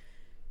kill him.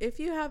 if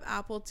you have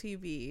Apple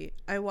TV,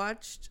 I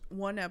watched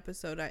one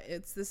episode.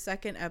 It's the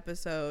second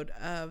episode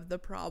of The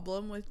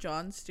Problem with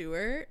Jon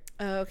Stewart.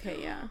 Okay,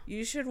 yeah.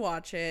 You should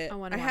watch it. I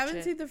wanna watch haven't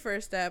it. seen the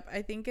first step.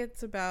 I think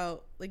it's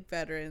about like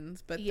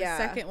veterans, but Yeah.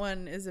 the second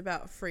one is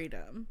about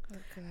freedom,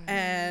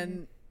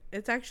 and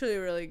it's actually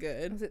really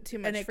good. Is it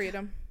too And much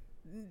freedom?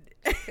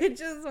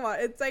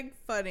 It's like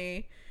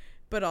funny,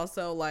 but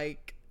also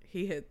like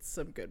he hits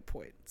some good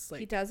points. Like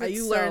He does it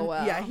you so learn,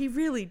 well. Yeah, he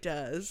really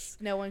does.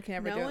 No one can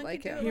ever No do one it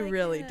like can do him. it He like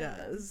really him.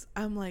 does.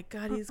 I'm like,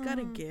 God, he's got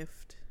a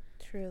gift.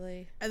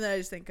 Truly. And then I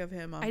just think of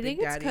him on I Big think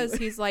it's Daddy. because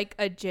he's like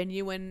a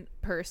genuine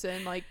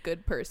person, like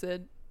good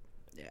person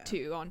yeah.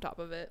 too. On top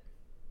of it,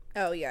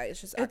 Oh yeah,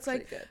 it's just It's actually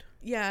like- good.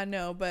 Yeah,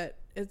 no, but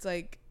it's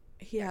like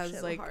he actually has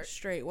have a like heart.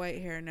 straight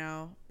white hair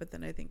now, but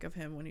then I think of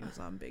him when he was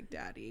on Big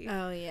Daddy.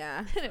 Oh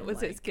yeah. and it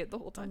was his like- kid the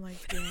whole I'm time.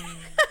 like, dang.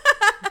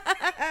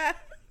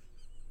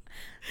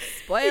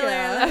 Spoiler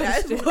Yeah.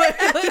 alert.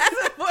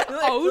 Spoiler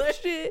Oh alert.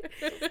 shit!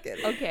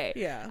 Okay,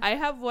 Yeah. I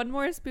have one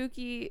more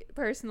spooky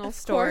personal Of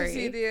story. course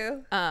you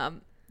do.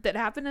 That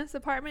happened in this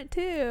apartment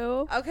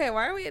too. Okay,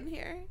 why are we in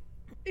here?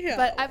 Yeah.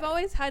 But I've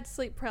always had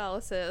sleep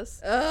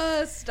paralysis.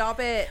 Stop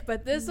it.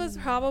 But this was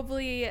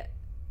probably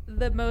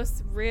the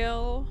most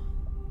real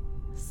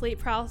sleep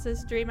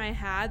paralysis dream I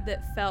had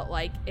that felt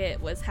like it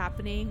was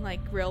happening, like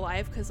real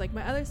life. Because like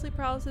my other sleep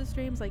paralysis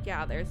dreams, like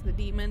yeah, there's the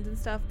demons and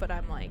stuff, but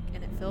I'm like,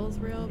 and it feels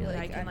real, You're but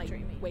like, I can I'm like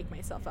dreaming. wake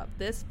myself up.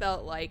 This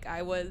felt like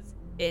I was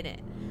in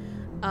it.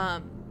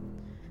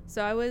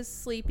 So I was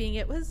sleeping.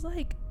 It was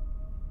like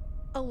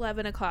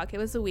 11 o'clock. It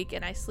was a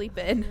weekend. I sleep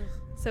in.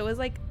 So it was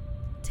like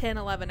 10,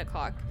 11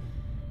 o'clock.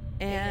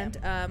 And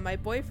my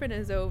boyfriend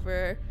is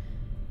over.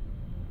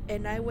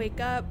 And I wake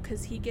up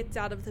because he gets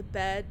out of the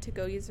bed to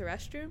go use the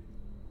restroom.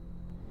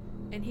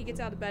 And he gets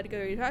out of bed to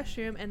go use the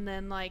restroom. And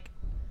then, like,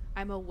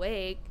 I'm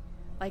awake.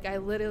 Like, I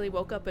literally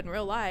woke up in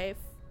real life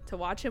to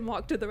watch him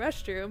walk to the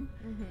restroom.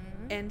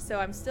 And so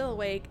I'm still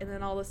awake. And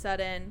then all of a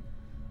sudden,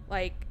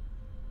 like,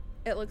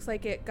 it looks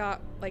like it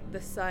got, like,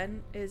 the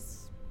sun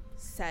is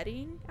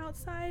setting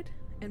outside.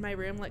 And my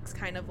room looks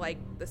kind of like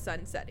the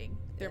sun setting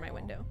through my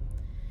window.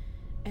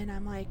 And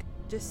I'm, like,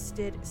 just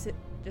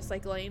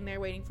like laying there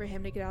waiting for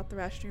him to get out the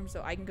restroom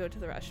so I can go to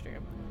the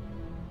restroom.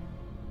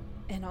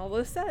 And all of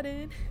a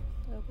sudden,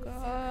 Oh thinking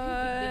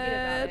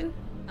about it,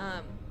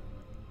 god.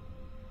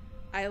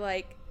 I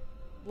like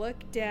look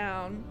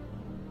down.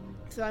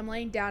 So I'm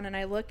laying down and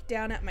I look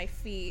down at my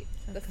feet,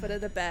 the foot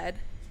of the bed,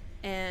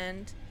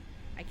 and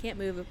I can't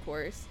move, of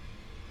course.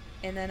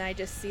 And then I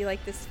just see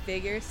like this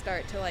figure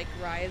start to like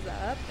rise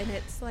up, and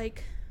it's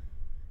like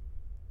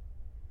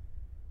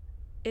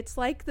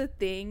the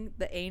Thing,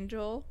 the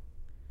angel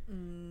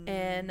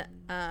in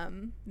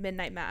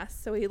Midnight Mass.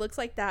 So he looks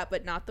like that,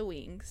 but not the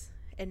wings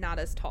and not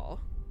as tall.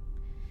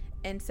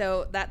 And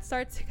so that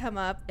starts to come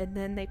up, and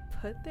then they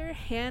put their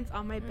hands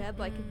on my bed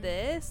like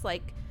this,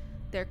 like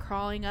they're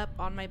crawling up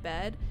on my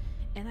bed,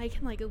 and I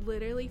can like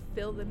literally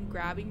feel them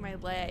grabbing my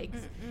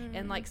legs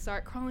and like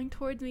start crawling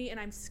towards me, and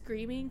I'm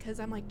screaming because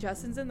I'm like,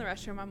 Justin's in the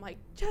restroom. I'm like,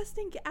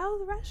 Justin, get out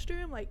of the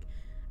restroom, like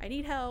I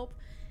need help.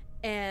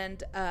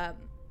 And of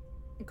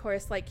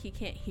course, like he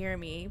can't hear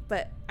me,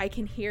 but I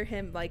can hear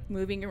him like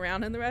moving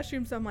around in the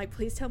restroom, so I'm like,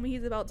 please tell me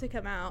he's about to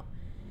come out.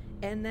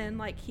 And then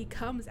like he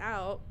comes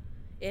out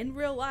in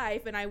real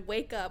life, and I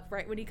wake up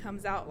right when he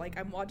comes out, like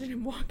I'm watching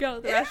him walk out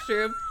of the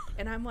restroom,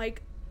 and I'm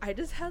like, I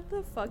just had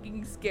the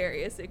fucking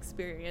scariest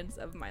experience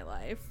of my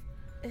life.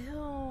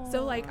 Ew.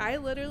 So like I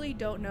literally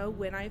don't know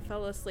when I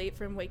fell asleep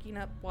from waking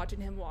up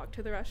watching him walk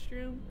to the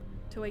restroom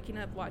to waking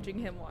up watching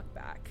him walk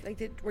back.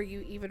 Like, were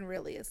you even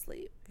really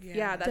asleep?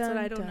 Yeah, that's what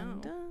I don't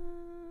know.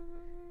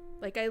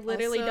 Like I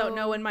literally don't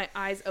know when my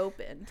eyes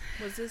opened.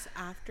 Was this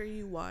after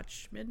you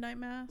watched Midnight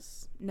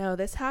Mass? No,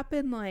 this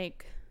happened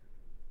like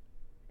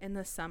in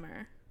the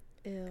summer.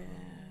 Ew.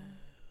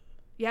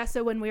 Yeah,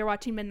 so when we were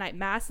watching Midnight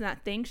Mass and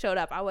that thing showed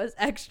up, I was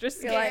extra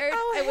scared. You're like,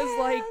 oh, I was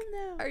like,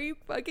 no. are you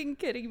fucking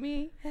kidding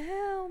me?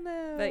 Hell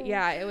no. But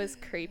yeah, it was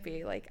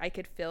creepy. Like I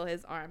could feel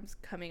his arms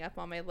coming up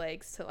on my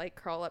legs to like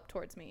crawl up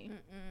towards me.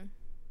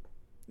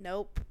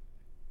 Nope.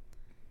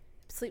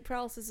 Sleep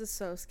paralysis is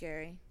so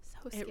scary.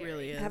 So It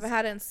really I is. haven't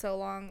had it in so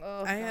long.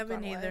 Oh, I knock haven't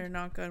on either, wood.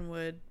 knock on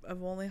wood.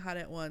 I've only had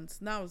it once,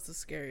 and that was the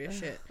scariest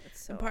shit.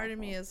 It's so And part of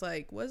me awful. is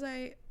like, was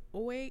I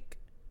awake?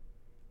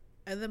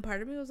 And then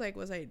part of me was like,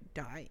 was I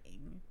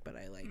dying? But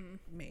I like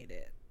made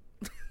it.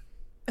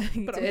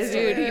 But I'm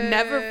Dude, you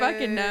never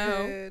fucking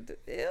know.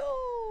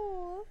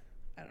 Ew.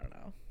 I don't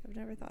know. I've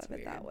never thought of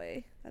it that weird.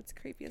 way. That's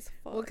creepy as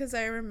fuck. Well, because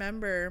I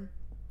remember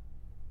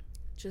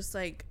just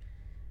like,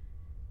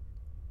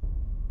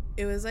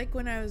 it was like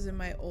when I was in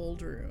my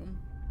old room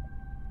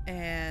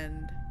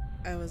and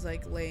I was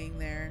like laying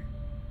there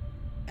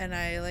and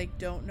I like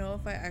don't know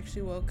if I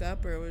actually woke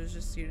up or it was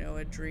just, you know,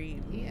 a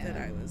dream that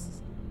I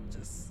was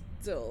just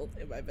still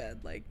in my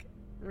bed, like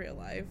real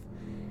life.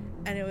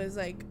 And it was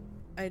like,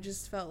 I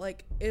just felt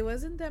like, it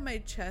wasn't that my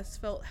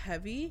chest felt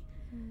heavy.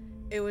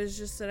 It was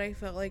just that I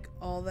felt like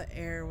all the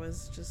air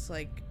was just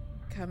like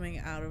coming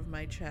out of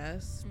my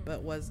chest,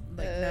 but was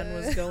like none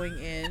was going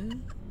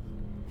in.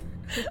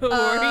 Were you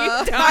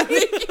I dying?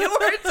 think you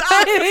were dying.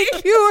 I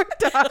think you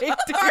were dying.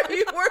 Or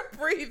you weren't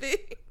breathing.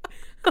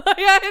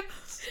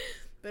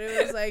 But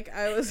it was like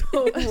I was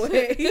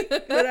awake,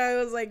 but I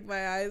was like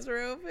my eyes were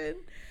open,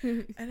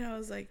 and I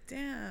was like,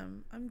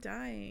 "Damn, I'm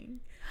dying."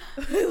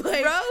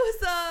 Like,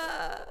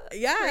 Rosa.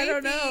 yeah, I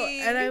don't know. Creepy.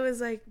 And I was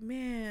like,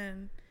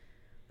 "Man,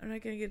 I'm not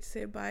gonna get to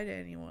say bye to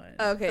anyone."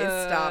 Okay,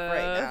 stop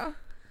right now.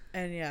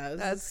 And yeah, it was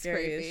That's the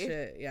scariest creepy.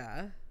 shit.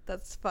 Yeah,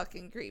 That's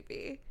fucking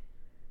creepy.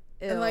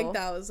 and like Ew.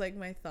 that was like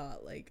my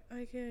thought. Like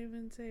I can't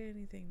even say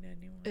anything to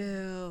anyone.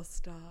 Ew,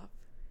 stop.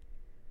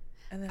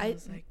 And then I- I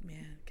was like,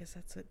 "Man, guess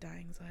that's what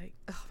dying's like."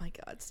 Oh my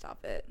god,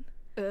 stop it.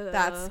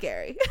 That's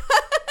scary.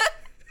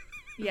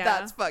 Yeah.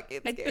 That's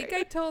fucking I scary. think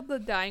I told the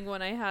dying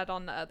one I had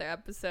on the other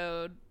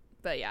episode,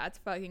 but yeah, it's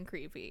fucking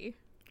creepy.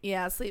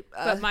 Yeah, sleep.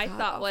 But my God,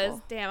 thought was,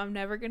 awful. damn, I'm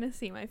never gonna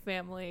see my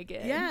family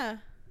again. Yeah,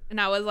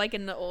 And I was like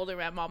in the older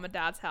at mom and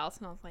dad's house,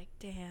 and I was like,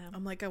 damn.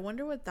 I'm like, I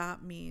wonder what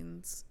that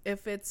means.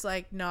 If it's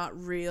like not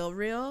real,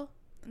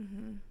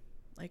 Mhm.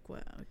 like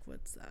what? Like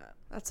what's that?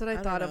 That's what I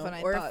don't thought of know. when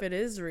I or thought if it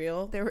is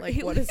real, there were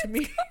like what does it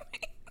aliens mean?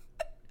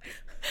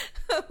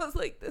 I was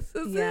like, this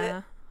is Yeah.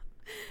 it.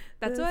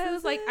 That's This why I is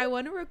was like, it. I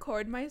want to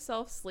record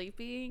myself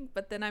sleeping,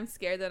 but then I'm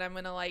scared that I'm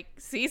gonna like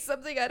see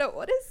something I don't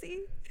want to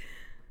see.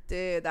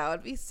 Dude, that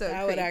would be so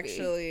That creepy. would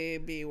actually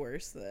be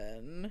worse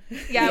than.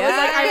 Yeah, I was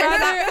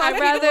like, I'd it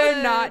rather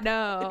would. not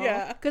know.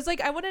 Yeah. Because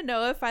like I want to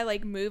know if I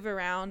like move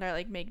around or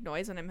like make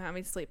noise when I'm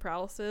having sleep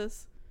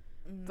paralysis.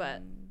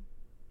 But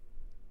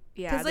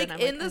yeah, Because, then like,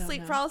 I'm in I the don't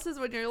sleep know. paralysis,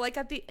 when you're, like,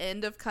 at the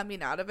end of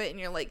coming out of it and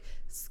you're, like,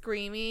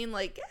 screaming,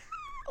 like,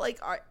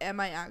 am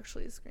I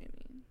actually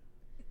screaming?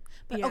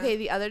 But, Yeah. okay,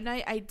 the other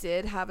night I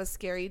did have a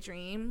scary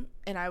dream,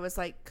 and I was,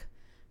 like,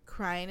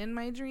 crying in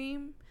my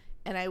dream,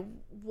 and I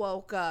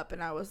woke up,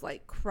 and I was,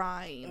 like,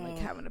 crying, like,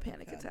 Oh, having a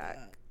panic God,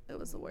 attack. It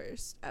was the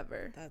worst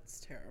ever. That's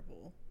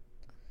terrible.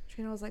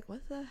 Trina was like,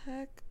 what the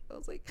heck? I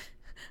was like...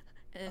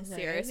 And Okay, I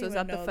Sirius didn't was even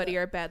at the know foot of that.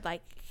 your bed,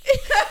 like,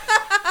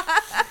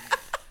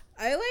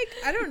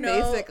 I don't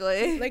know.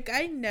 Basically. Like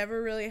I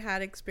never really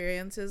had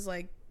experiences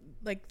like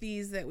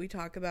these that we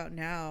talk about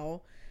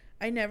now.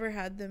 I never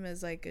had them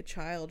as like a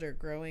child or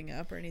growing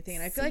up or anything.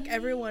 And I feel like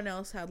everyone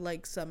else had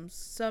like some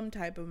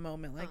type of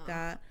moment like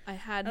that. I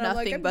had And I'm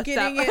nothing like, I'm but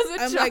getting that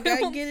it. as a I'm like, I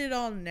child. get it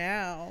all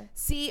now.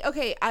 See,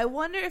 okay, I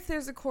wonder if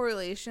there's a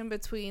correlation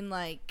between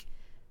like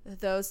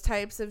those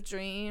types of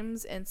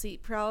dreams and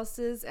sleep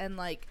paralysis and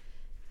like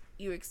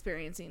you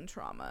experiencing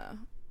trauma.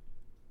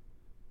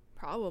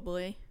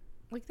 Probably.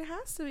 Like there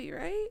has to be,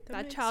 right?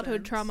 That makes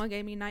childhood sense. trauma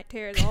gave me night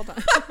terrors all the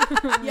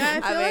time. Yeah,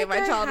 I feel mean, like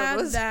my I childhood had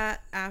was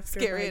that after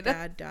scary my enough.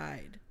 dad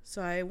died.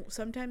 So I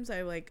sometimes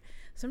I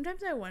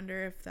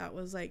wonder if that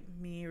was like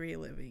me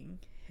reliving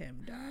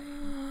him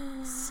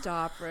dying.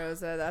 Stop,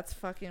 Rosa. That's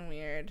fucking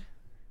weird.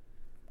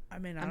 I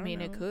mean, I don't mean,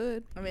 know. it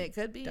could. I mean, it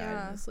could be. Died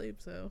Yeah, in his sleep,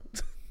 so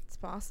it's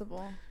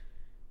possible.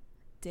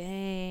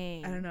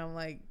 Dang. I don't know. I'm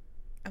like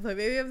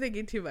maybe I'm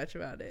thinking too much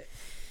about it.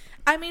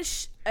 I mean,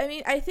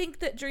 I think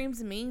that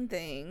dreams mean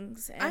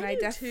things, and I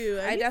do def- too.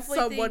 I need definitely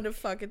someone think, to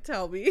fucking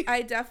tell me.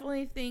 I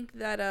definitely think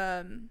that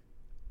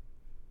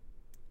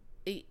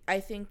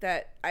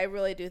I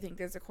really do think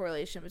there's a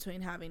correlation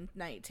between having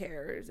night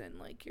terrors and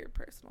like your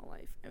personal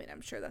life. I mean,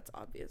 I'm sure that's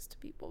obvious to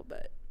people,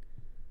 but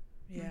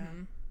Yeah.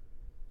 Mhm.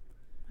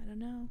 I don't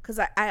know. Because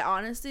I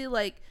honestly,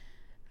 like,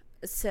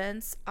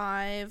 since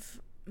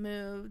I've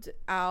moved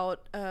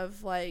out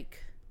of,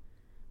 like,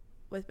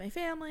 with my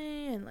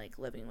family and like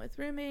living with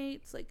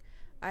roommates, like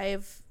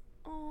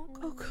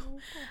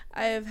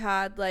I've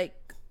had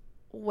like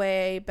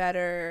way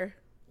better,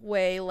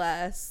 way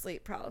less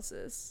sleep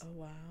paralysis. Oh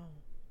wow.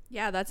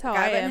 Yeah, that's how Like,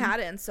 I I haven't am. had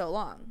it in so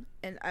long,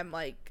 and I'm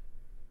like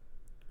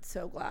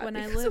so glad When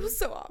I because it lived- was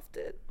so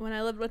often. When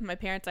I lived with my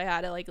parents, I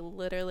had it like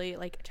literally,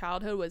 like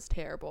childhood was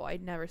terrible. I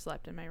never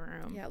slept in my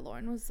room. Yeah,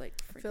 Lauren was like,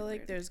 I feel like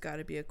weird. there's got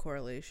to be a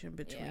correlation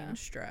between Yeah.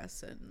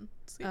 stress and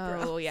sleep Oh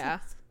paralysis. yeah.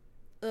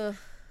 Ugh.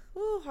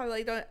 Ooh, I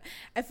like don't.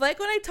 I feel like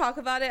when I talk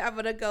about it, I'm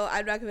gonna go.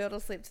 I'm not gonna be able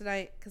to sleep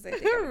tonight because I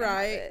think I'm gonna have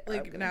Right. it, or I'm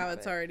Like gonna now have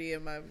it's it. already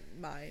in my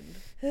mind.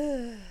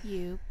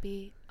 You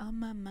be on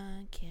my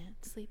mind,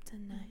 can't sleep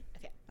tonight.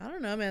 Okay. I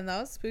don't know, man.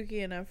 That was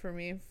spooky enough for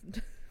me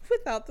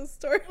without the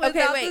story. Okay,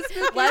 without wait. the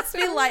spooky Let's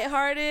be story.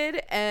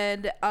 lighthearted.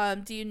 And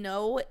do you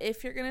know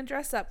if you're gonna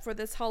dress up for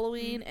this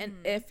Halloween? And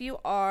if you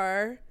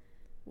are,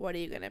 what are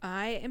you gonna?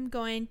 I am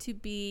going to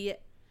be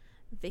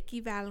Vicky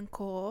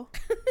Valancourt.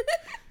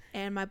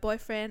 And my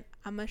boyfriend,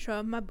 I'm gonna show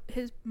him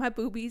my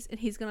boobies, and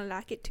he's gonna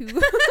like it too.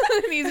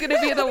 And he's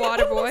gonna be the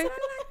water boy.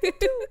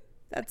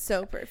 That's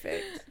so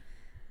perfect.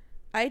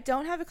 I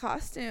don't have a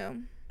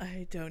costume.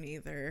 I don't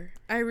either.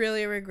 I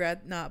really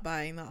regret not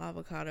buying the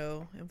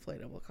avocado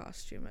inflatable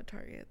costume at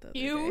Target the other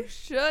You day.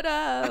 should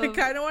have. I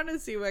kind of want to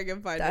see if I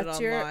can find it That's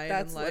online. your. and,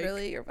 That's like,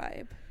 literally your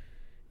vibe.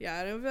 Yeah,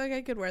 I don't feel like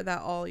I could wear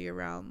that all year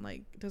round.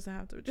 Like, it doesn't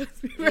have to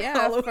just be for Yeah,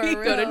 Halloween.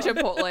 for Go to real.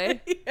 Chipotle.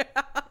 Yeah.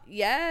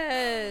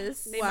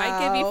 Yes. They might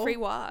give you Wow. free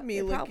walk. Me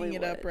They looking probably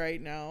it up would.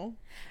 right now.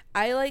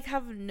 I like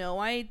have no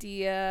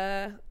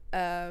idea.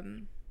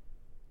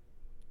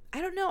 I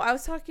don't know. I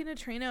was talking to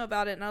Trino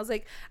about it, and I was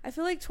like, I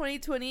feel like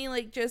 2020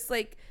 like just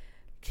like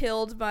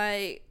killed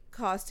my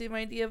costume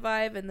idea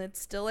vibe, and it's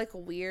still like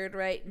weird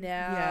right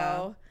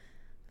now.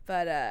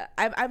 But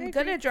I'm agree.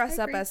 gonna dress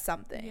I up agree. as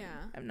something. Yeah.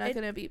 I'm not It-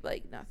 gonna be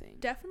like nothing.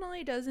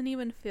 Definitely doesn't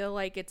even feel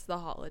like it's the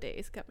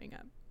holidays coming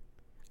up.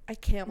 I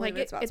can't believe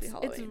Like it's about to be it's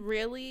Halloween.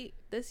 really,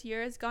 this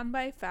year has gone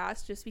by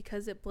fast just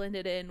because it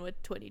blended in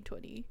with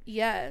 2020.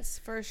 Yes,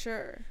 for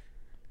sure.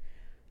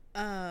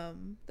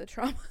 The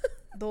trauma.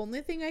 The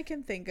only thing I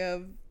can think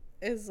of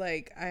is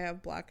like I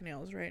have black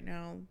nails right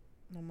now.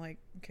 I'm like,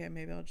 okay,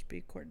 maybe I'll just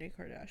be Kourtney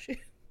Kardashian.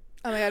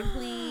 Oh my god,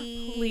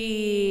 please.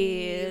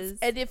 Please.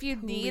 And if you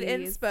need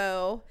Please.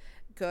 inspo,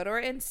 go to our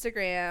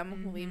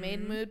Instagram. We made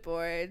Mhm. mood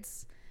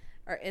boards,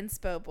 our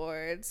inspo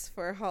boards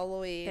for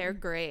Halloween. They're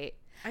great.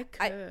 I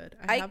could.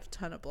 I I- have a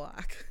ton of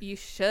black. You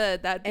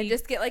should. That'd be and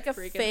just get like a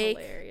freaking fake,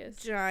 hilarious.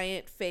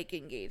 giant fake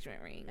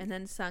engagement ring. And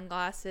then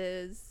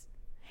sunglasses,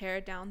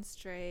 hair down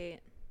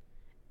straight,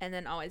 and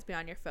then always be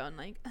on your phone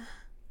like,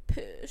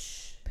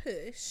 push.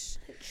 Push.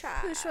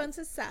 Child. Push wants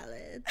a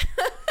salad.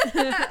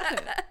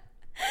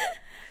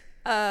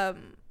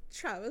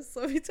 Travis,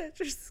 let me touch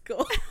your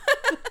skull.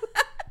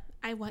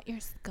 I want your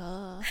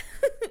skull.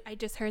 I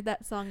just heard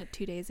that song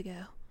 2 days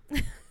ago.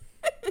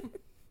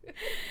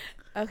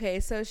 Okay,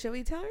 so should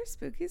we tell our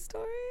spooky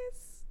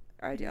stories?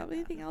 Or do you have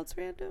anything else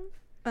random?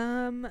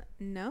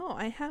 No,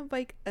 I have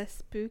like a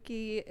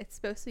spooky, it's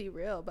supposed to be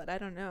real, but I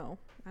don't know.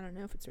 I don't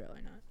know if it's real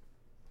or not.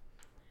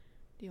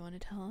 Do you want to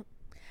tell it?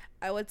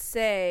 I would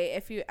say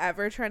if you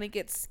ever trying to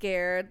get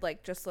scared,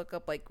 like just look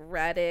up like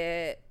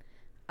Reddit,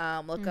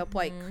 look up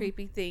like Mhm.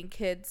 creepy thing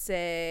kids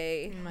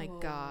say. Oh my Oh.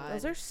 god.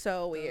 Those are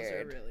so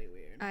weird. Those are really weird.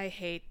 I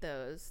hate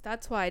those.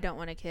 That's why I don't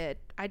want a kid.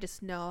 I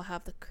just know I'll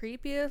have the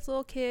creepiest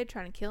little kid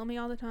trying to kill me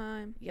all the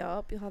time.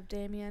 Yup, you'll have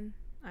Damien.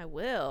 I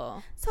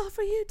will. It's all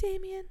for you,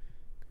 Damien.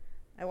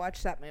 I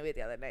watched that movie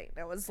the other night.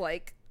 I was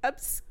like, I'm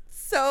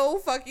so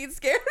fucking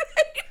scared.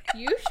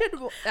 You should.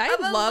 I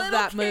I'm a love little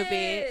that movie.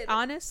 kid.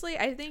 Honestly,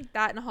 I think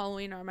that and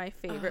Halloween are my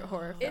favorite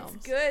horror films.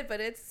 It's good, but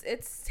it's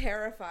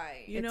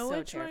terrifying. You It's know so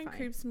which one terrifying.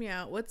 creeps me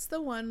out? What's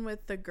the one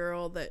with the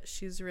girl that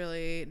she's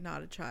really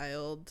not a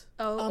child?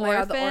 Oh, Oh my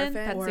God, The Orphan.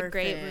 Orphan. That's a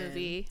great Orphan.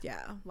 movie.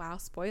 Yeah. Wow,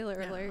 spoiler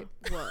Yeah. alert.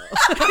 Whoa.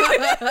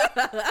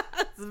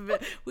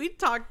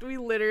 We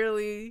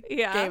literally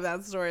Yeah. gave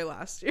that story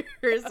last year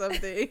or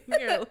something.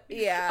 You're like-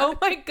 Yeah. Oh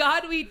my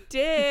god, we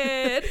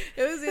did.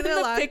 It was either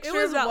The last picture it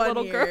was of that one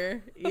little girl.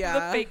 year.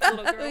 Yeah. The fake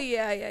little Oh girl.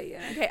 yeah.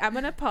 Okay, I'm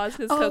gonna pause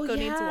because Coco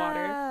needs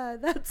water.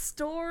 That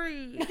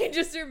story. I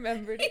just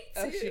remembered it.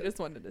 Me Oh, she too. just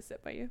wanted to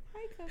sit by you.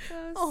 Hi,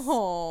 Coco.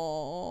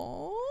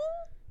 Oh.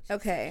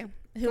 Okay.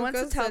 Who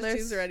wants to tell their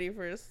she's ready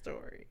for a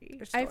story.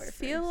 their I story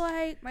feel first?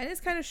 like Mine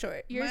is kind of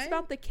short. yours Mine-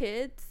 about the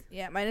kids.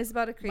 Yeah, mine is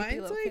about a creepy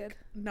Mine's little like kid.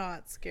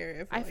 not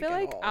scary. I feel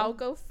at like all. I'll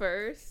go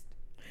first.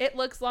 It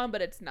looks long,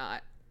 but it's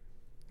not.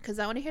 Because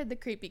I want to hear the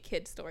creepy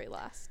kid story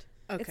last.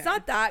 Okay. It's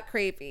not that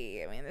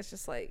creepy. I mean, it's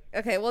just like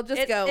okay, we'll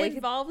just It go. We can-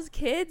 involves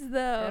kids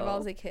though. it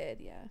involves a kid.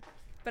 Yeah.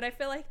 But I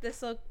feel like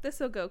this'll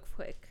go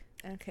quick.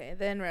 Okay,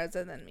 then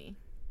Rosa, then me.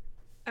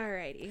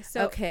 Alrighty.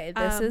 So okay,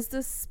 this is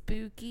the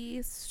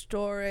spooky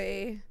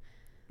story.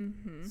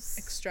 Mm-hmm.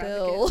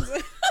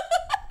 extravagant.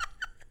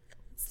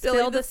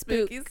 Spill the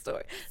spook.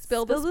 story.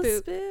 Spill the spook.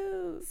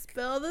 spook.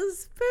 Spill the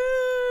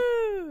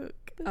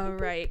spook. All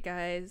right,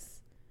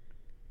 guys.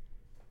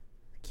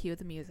 Cue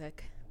the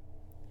music.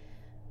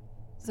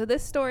 So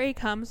this story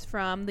comes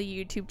from the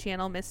YouTube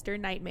channel Mr.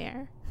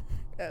 Nightmare.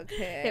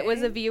 Okay. It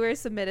was a viewer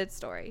submitted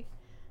story.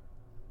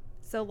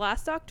 So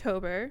last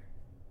October,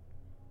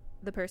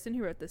 the person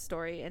who wrote this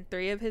story and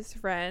 3 of his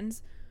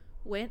friends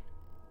went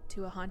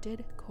to a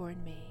haunted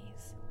corn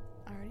maze.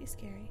 already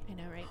scary. I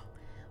know, right?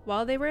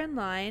 While they were in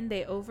line,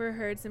 they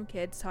overheard some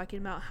kids talking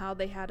about how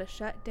they had to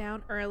shut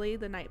down early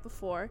the night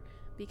before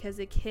because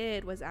a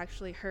kid was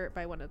actually hurt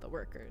by one of the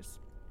workers.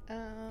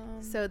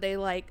 So they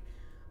like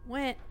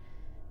went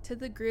to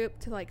the group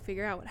to like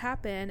figure out what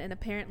happened, and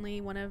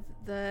apparently one of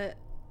the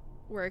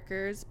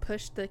workers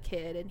pushed the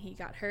kid and he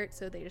got hurt,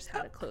 so they just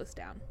had to close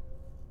down.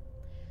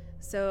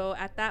 So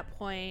at that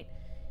point,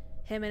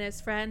 him and his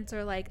friends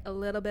are like a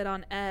little bit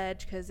on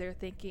edge because they're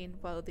thinking,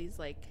 well, these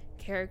like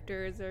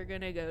characters are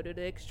gonna go to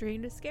the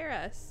extreme to scare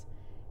us.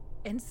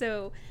 And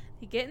so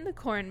they get in the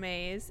corn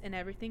maze and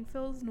everything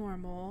feels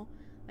normal.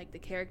 Like the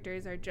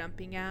characters are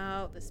jumping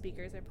out, the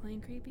speakers are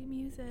playing creepy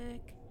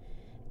music,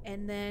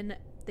 and then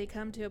they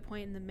come to a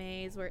point in the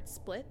maze where it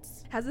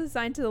splits. It has a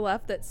sign to the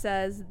left that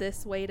says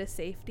 "this way to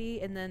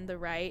safety," and then the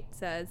right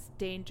says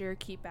 "danger,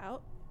 keep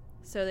out."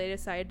 So they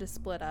decide to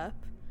split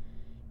up,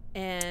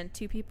 and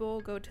 2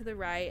 people go to the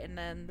right, and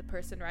then the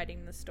person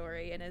writing the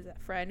story and his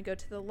friend go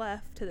to the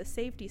left to the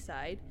safety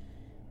side,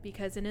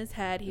 because in his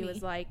head he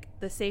was like,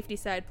 the safety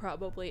side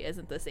probably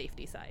isn't the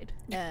safety side.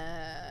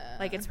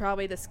 Like it's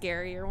probably the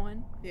scarier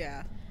one.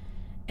 Yeah.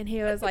 And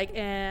he was like,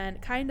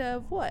 and kind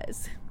of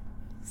was.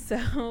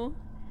 So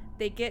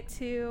they get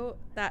to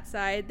that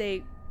side,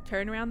 they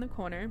turn around the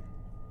corner,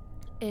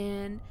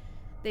 and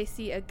they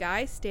see a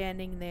guy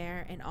standing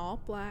there in all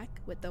black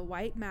with a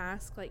white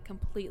mask, like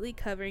completely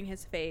covering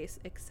his face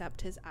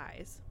except his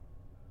eyes.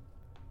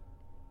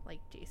 Like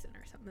Jason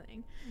or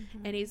something.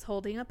 Mm-hmm. And he's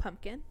holding a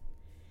pumpkin.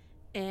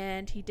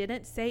 And he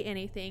didn't say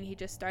anything. He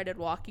just started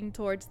walking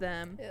towards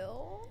them.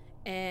 Ew.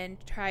 And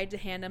tried to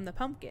hand him the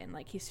pumpkin.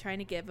 Like he's trying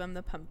to give them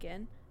the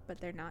pumpkin, but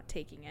they're not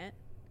taking it.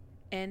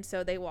 And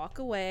so they walk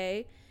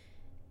away,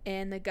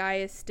 and the guy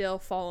is still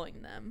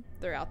following them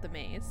throughout the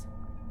maze.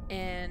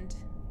 And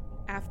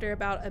after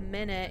about a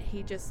minute,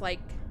 he just like,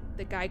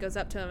 the guy goes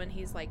up to him and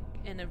he's like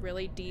in a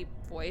really deep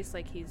voice,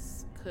 like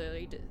he's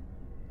clearly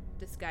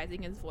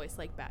disguising his voice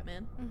like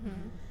Batman.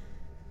 Mm-hmm.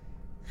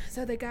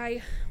 So the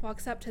guy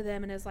walks up to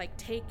them and is like,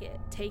 take it,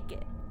 take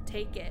it,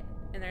 take it.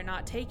 And they're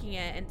not taking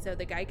it. And so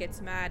the guy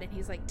gets mad and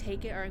he's like,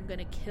 take it or I'm going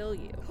to kill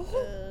you.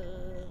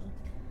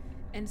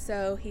 And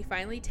so he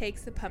finally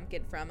takes the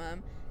pumpkin from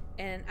him.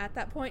 And at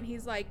that point,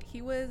 he's like,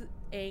 he was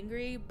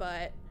angry,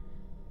 but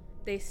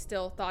they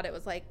still thought it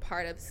was like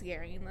part of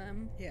scaring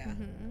them. Yeah.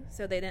 Mm-hmm.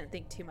 So they didn't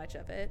think too much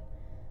of it.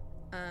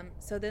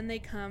 So then they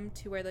come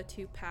to where the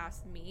 2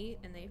 paths meet,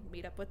 and they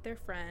meet up with their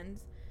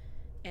friends,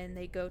 and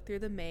they go through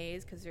the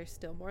maze because there's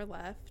still more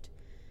left.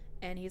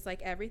 And he's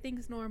like,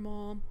 everything's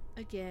normal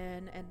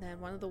again. And then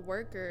one of the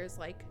workers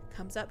like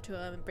comes up to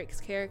him and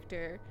breaks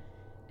character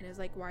and is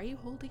like, why are you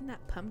holding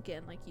that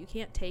pumpkin? Like, you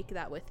can't take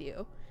that with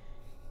you.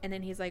 And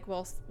then he's like,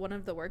 well, one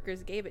of the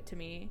workers gave it to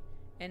me.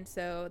 And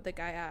so the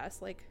guy asks,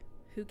 like,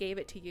 who gave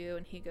it to you?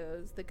 And he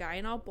goes, the guy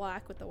in all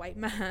black with the white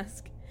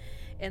mask.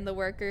 And the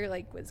worker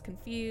like was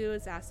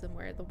confused, asked him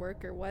where the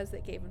worker was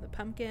that gave him the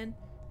pumpkin.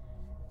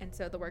 And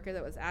so the worker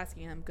that was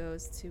asking him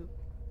goes to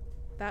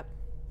that,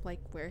 like,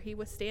 where he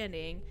was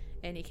standing,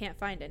 and he can't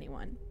find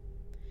anyone.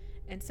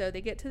 And so they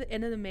get to the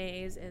end of the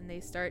maze, and they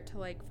start to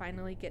like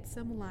finally get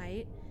some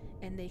light,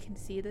 and they can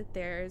see that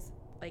there's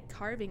like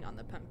carving on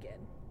the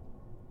pumpkin.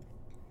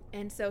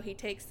 And so he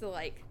takes the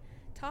like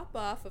top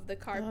off of the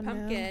carved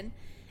pumpkin,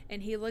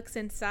 and he looks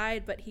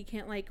inside, but he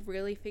can't like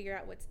really figure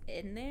out what's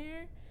in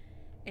there.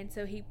 And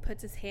so he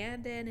puts his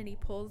hand in and he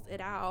pulls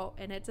it out,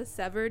 and it's a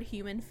severed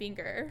human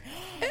finger.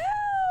 Ew!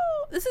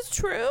 This is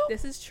true?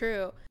 This is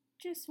true.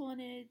 Just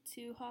wanted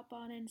to hop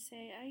on and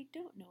say I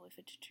don't know if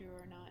it's true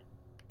or not.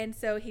 And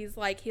so he's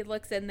like, he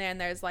looks in there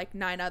and there's like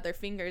 9 other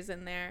fingers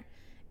in there.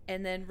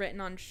 And then written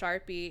in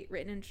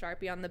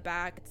Sharpie on the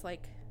back, it's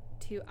like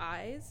 2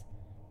 eyes.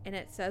 And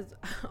it says,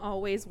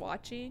 always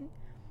watching.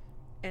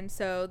 And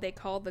so they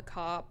called the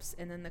cops,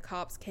 and then the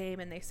cops came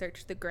and they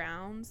searched the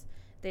grounds.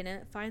 They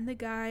didn't find the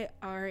guy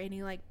or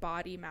any like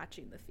body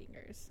matching the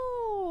fingers.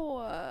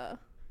 Oh.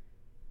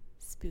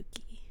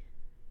 Spooky.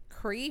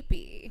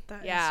 Creepy.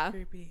 That Yeah. is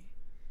creepy.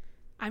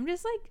 I'm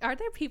just like, are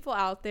there people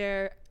out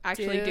there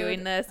actually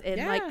doing this? And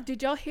yeah. like,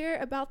 did y'all hear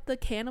about the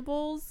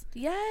cannibals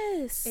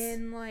Yes.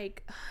 in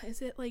like,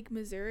 is it like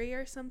Missouri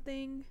or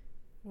something?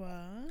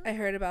 What? I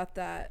heard about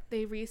that.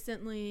 They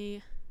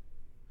recently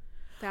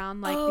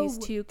found like Oh, these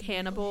 2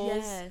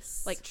 cannibals,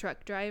 yes. like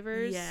truck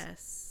drivers.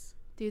 Yes.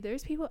 Dude,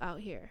 there's people out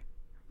here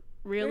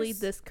really There's-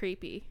 this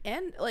creepy.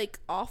 And like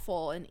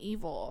awful and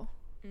evil.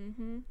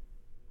 Mm-hmm.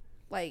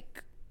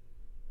 Like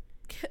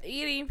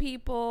eating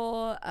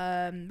people,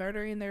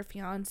 murdering their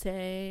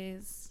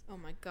fiancés. Oh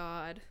my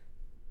God.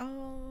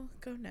 I'll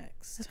go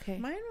next. Okay.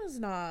 Mine was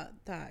not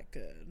that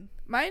good.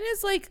 Mine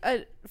is like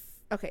a.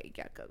 Okay,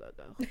 yeah, go.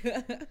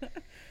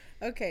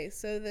 Okay,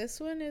 so this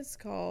one is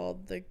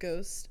called The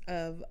Ghost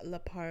of La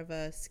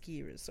Parva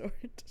Ski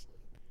Resort.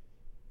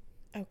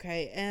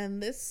 Okay,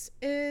 and this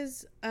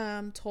is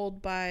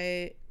told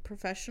by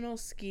professional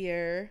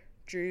skier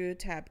Drew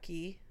Tabke.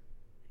 You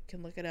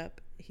can look it up.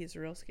 He's a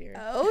real skier.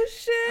 Oh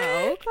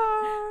shit.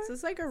 So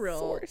it's like a real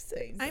Sources.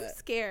 thing. I'm but-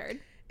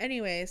 scared.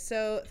 Anyway,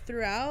 so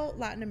throughout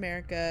Latin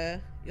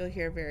America, you'll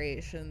hear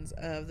variations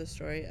of the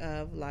story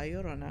of La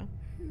Llorona,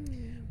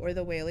 or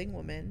the Wailing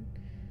Woman.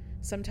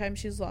 Sometimes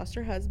she's lost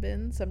her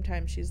husband,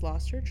 sometimes she's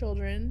lost her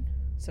children,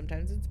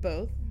 sometimes it's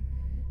both.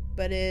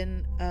 But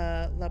in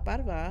La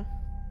Parva,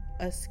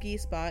 a ski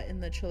spot in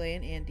the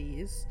Chilean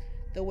Andes,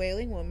 the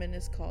Wailing Woman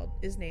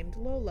is named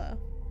Lola.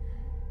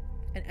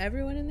 And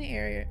everyone in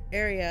the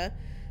area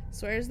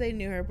swears they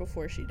knew her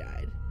before she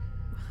died.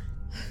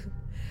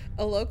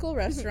 A local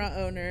restaurant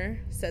owner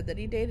said that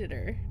he dated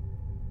her.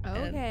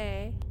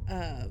 Okay.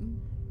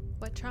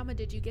 What trauma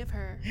did you give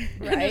her?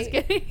 Right?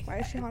 Just kidding. Why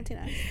is she haunting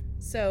us?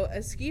 So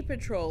a ski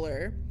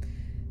patroller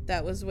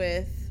that was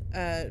with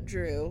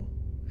Drew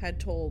had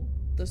told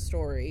the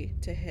story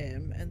to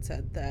him and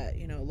said that,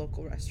 a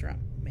local restaurant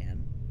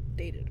man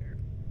dated her.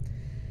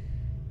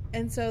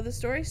 And so the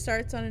story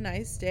starts on a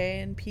nice day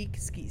in peak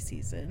ski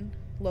season.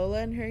 Lola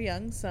and her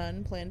young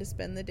son plan to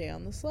spend the day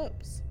on the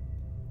slopes.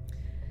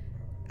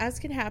 As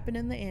can happen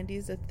in the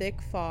Andes, a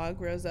thick fog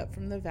rose up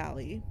from the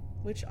valley,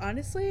 which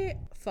honestly,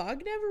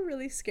 fog never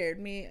really scared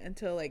me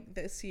until like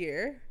this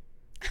year.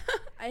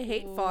 I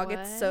hate fog.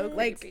 It's so What?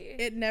 Like, creepy.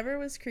 it never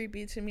was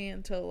creepy to me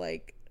until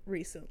like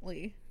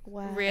recently.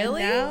 Wow.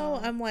 Really? And now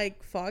I'm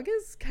like, fog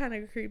is kind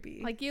of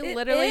creepy. Like, you It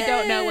literally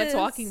don't know what's is.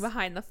 walking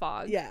behind the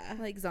fog. yeah.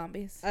 Like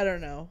zombies. I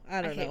don't know. I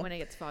I don't hate know. when it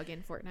gets foggy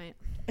in Fortnite.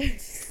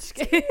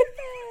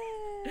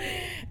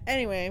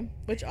 Anyway,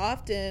 which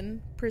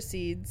often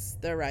precedes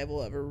the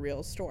arrival of a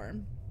real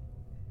storm.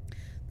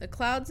 The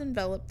clouds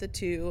enveloped the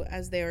two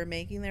as they were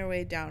making their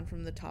way down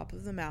from the top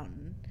of the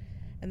mountain,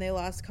 and they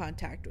lost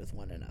contact with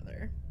one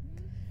another.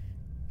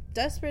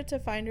 Desperate to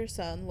find her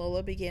son,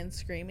 Lola began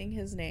screaming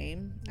his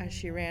name as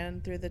she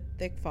ran through the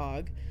thick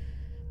fog.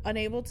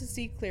 Unable to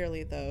see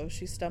clearly, though,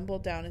 she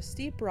stumbled down a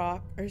steep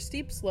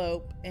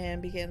slope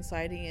and began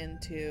sliding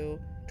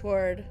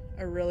toward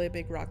a really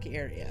big rocky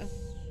area.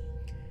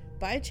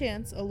 By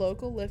chance, a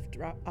local lift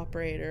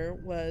operator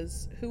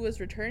who was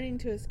returning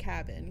to his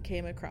cabin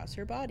came across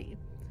her body.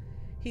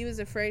 He was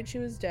afraid she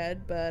was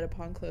dead, but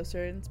upon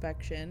closer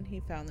inspection, he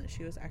found that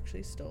she was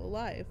actually still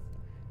alive,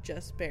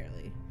 just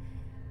barely.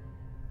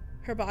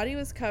 Her body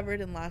was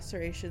covered in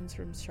lacerations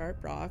from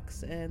sharp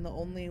rocks, and the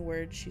only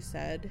word she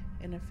said,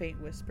 in a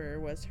faint whisper,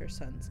 was her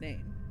son's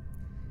name.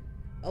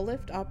 A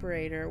lift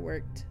operator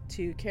worked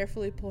to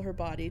carefully pull her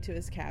body to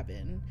his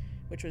cabin,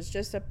 which was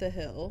just up the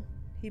hill.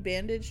 He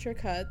bandaged her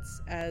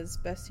cuts as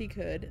best he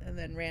could and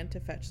then ran to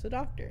fetch the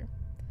doctor.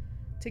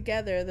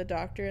 Together, the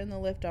doctor and the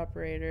lift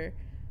operator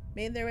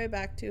made their way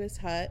back to his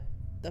hut,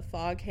 the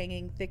fog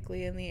hanging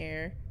thickly in the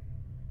air.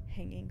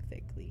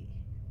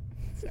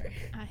 Sorry.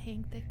 I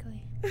hang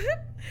thickly.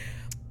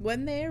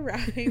 When they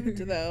arrived,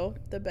 though,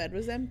 the bed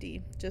was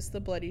empty. Just the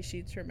bloody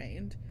sheets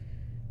remained.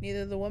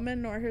 Neither the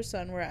woman nor her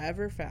son were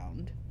ever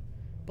found,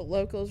 but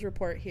locals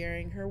report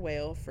hearing her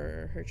wail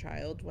for her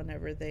child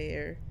whenever they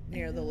are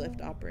near the lift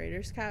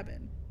operator's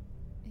cabin.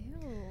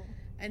 Ew.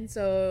 And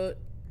so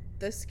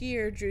the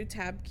skier, Drew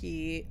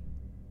Tabke,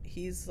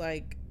 he's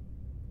like,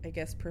 I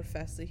guess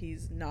professed that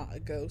he's not a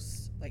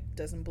ghost, like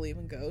doesn't believe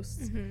in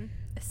ghosts. Mm-hmm.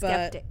 A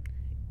skeptic.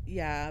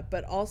 Yeah,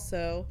 but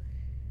also,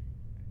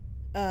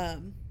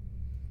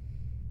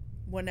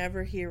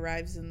 whenever he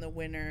arrives in the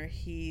winter,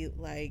 he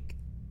like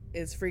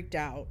is freaked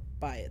out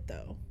by it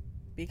though,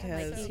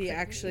 because so he creepy.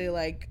 actually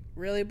like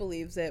really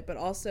believes it. But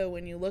also,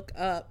 when you look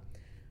up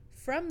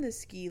from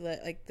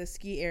the the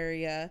ski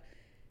area,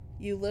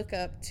 you look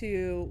up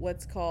to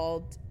what's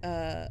called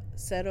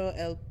Cerro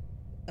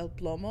El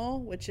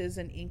Plomo, which is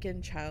an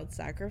Incan child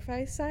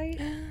sacrifice site,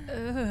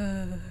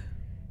 Ugh.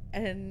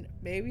 and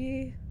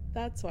maybe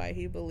that's why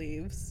he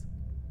believes.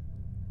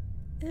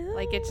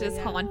 Like, it's just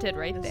haunted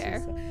right there.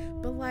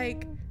 But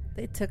like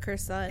They took her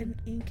son. an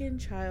Incan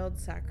child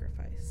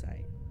sacrifice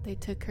site, They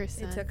took her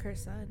son. They took her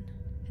son.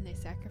 and they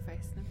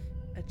sacrificed them.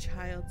 a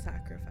child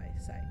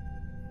sacrifice site.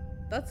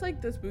 That's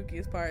like the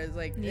spookiest part. Is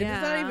like it's not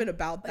Yeah. even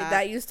about Like that.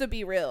 that used to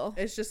be real.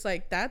 It's just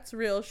like that's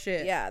real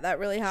shit. Yeah, that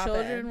really happened.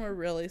 Children were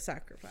really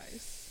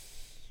sacrificed.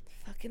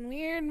 fucking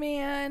weird,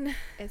 man.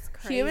 It's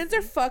crazy. Humans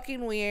are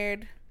fucking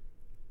weird.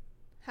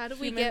 How do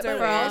we humans get are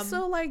But from?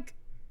 also like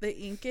the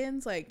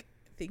Incans, like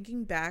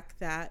thinking back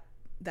that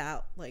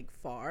like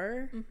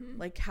far, Mhm.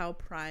 like how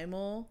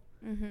primal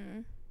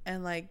Mm-hmm.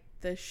 and like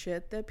the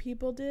shit that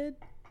people did.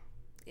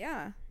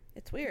 Yeah,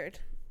 it's weird.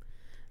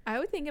 I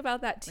would think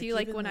about that too. Like,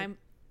 Like even, when like- I'm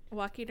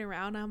walking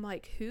around, I'm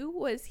like, who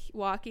was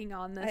walking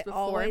on this I before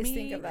always me?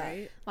 think of that.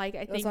 Right? Like I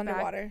It think was back,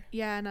 underwater.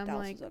 yeah, and I'm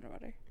Dallas like, was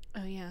underwater.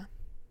 oh yeah.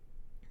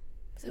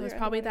 So It we was were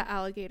probably underwater. that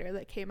alligator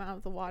that came out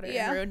of the water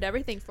Yeah. and ruined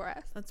everything for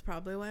us. That's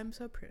probably why I'm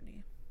so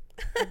pretty.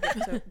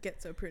 I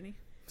get so pretty.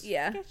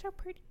 Yeah, You're so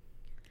pretty.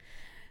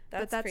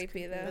 that's that's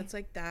creepy though. It's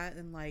like that,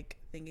 and like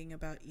thinking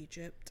about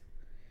Egypt.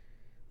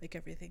 like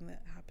everything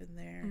that happened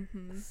there.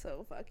 Mm-hmm.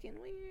 So fucking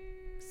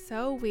weird.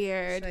 So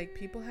weird. It's like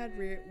people had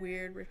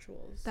weird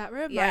rituals. That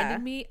reminded Yeah.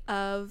 me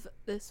of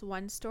this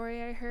one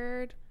story I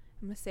heard.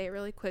 I'm going to say it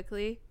really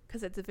quickly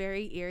because it's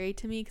very eerie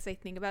to me because I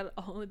think about it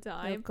all the Oh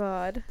time.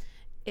 God.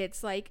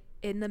 It's like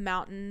in the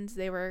mountains.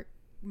 They were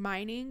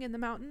mining in the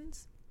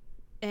mountains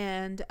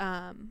and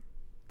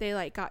they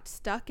like got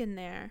stuck in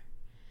there.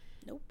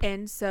 Nope.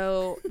 And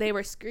so they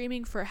were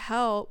screaming for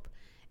help.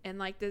 And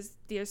like this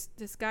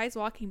guy's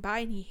walking by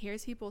and he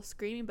hears people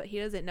screaming, but he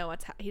doesn't know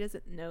he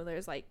doesn't know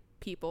there's like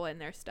people in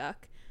there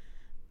stuck.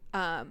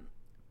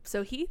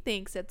 So he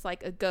thinks it's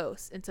like a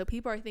ghost, and so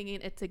people are thinking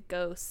it's a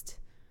ghost,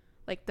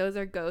 like those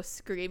are ghosts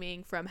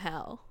screaming from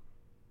hell.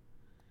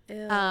 Ew.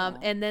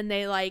 And then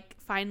they like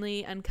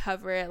finally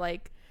uncover it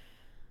like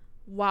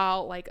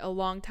while like a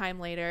long time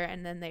later,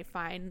 and then they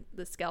find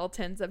the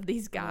skeletons of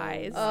these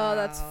guys. Oh,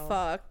 that's Wow.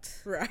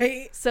 fucked.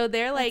 Right? So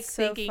they're like That's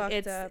so thinking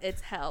fucked up.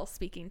 it's hell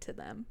speaking to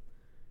them,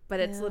 but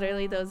it's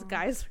literally those Ew.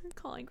 guys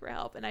calling for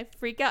help, and I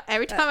freak out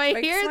every That time I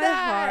breaks hear my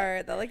that.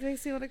 heart. That like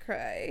makes me want to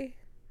cry.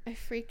 I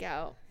freak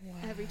out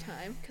every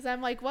time because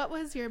I'm like, what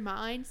was your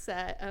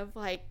mindset of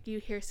like you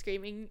hear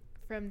screaming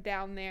from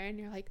down there, and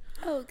you're like,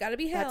 Oh, gotta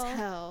be hell. that's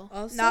hell.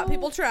 Also, Not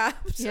people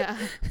trapped. Yeah,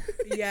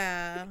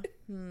 Yeah.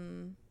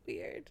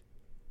 Weird.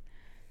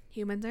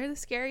 humans are the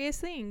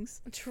scariest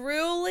things.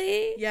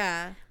 Truly.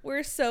 Yeah.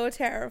 We're so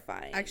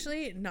terrifying.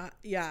 Actually, not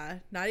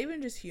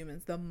even just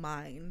humans. The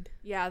mind.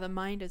 Yeah, the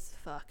mind is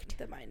fucked.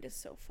 the mind is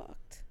so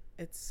fucked.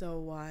 It's so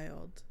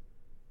wild.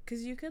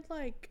 Because you could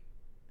like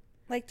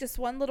Like just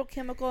one little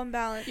chemical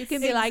imbalance. You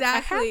can be like, I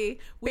have exactly.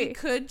 We be-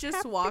 could just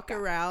have to walk go.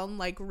 around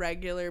like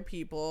regular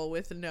people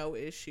with no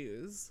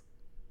issues.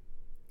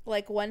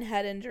 like one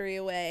head injury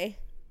away.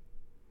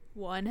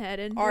 one head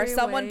injury Or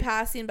someone away.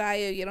 passing by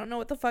you. You don't know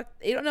what the fuck.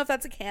 You don't know if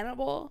that's a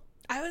cannibal.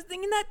 I was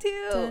thinking that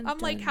too. Dun, I'm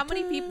like, dun, how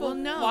many dun. people Well,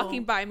 no.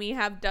 walking by me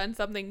have done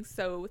something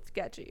so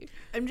sketchy?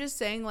 I'm just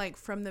saying, like,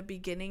 from the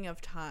beginning of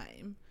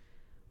time,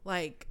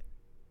 like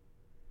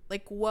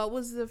what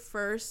was the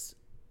first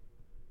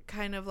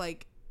kind of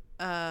like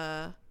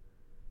not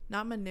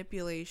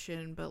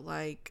manipulation, but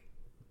like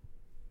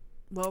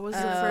what was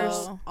the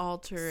first Oh.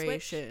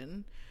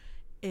 alteration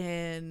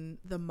in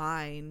the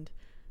mind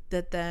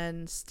that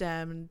then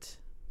stemmed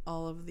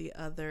all of the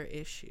other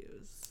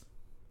issues?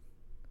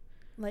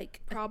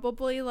 Like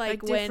Probably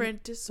like when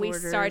different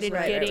disorders, started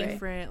right, getting-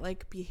 different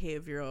like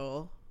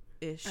behavioral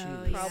issues.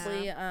 Oh, yeah.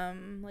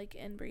 probably like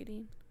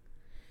inbreeding.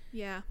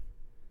 yeah.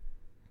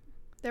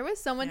 There was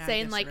someone Yeah, I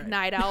saying guess like you're right.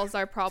 night owls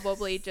are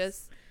probably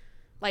just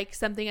like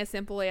something as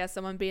simple as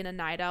someone being a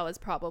night owl is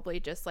probably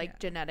just like Yeah.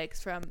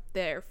 genetics from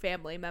their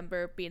family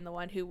member being the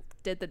one who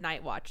did the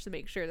night watch to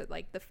make sure that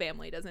like the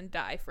family doesn't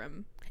die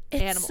from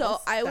animals. So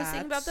I was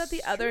thinking about that the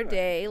That's other true.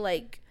 day.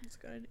 Like That's a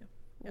good idea.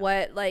 Yeah.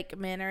 what like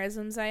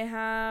mannerisms I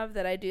have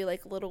that I do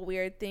like little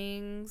weird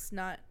things,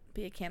 not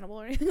be a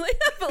cannibal or anything like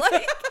that, but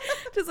like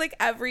just like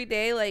every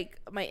day, like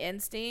my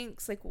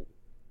instincts, like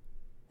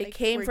it Like,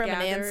 came we're from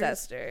gatherers. an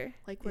ancestor.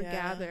 like we're Yeah.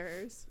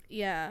 gatherers,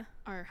 Yeah,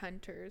 are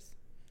hunters.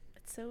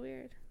 it's so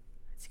weird.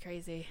 It's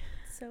crazy.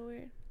 It's so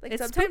weird. Like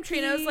It's sometimes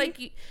Trina's spooky. like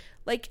you,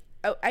 like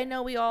I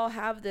know we all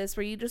have this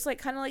where you just like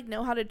kind of like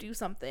know how to do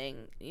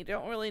something. You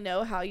don't really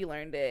know how you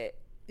learned it.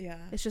 Yeah.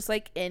 It's just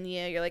like in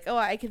you. You're like, oh,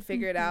 I can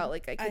figure it out.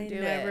 Like I can I do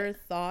never it.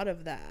 thought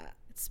of that.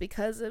 It's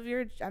because of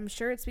your. I'm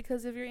sure it's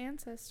because of your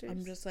ancestors.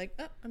 I'm just like,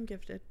 oh, I'm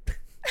gifted.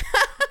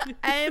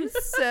 I'm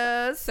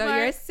so smart. So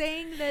you're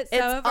saying that It's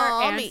some of our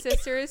all me.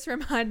 ancestors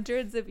from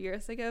hundreds of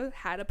years ago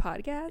had a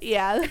podcast?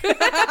 Yeah.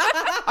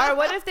 Or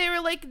what if they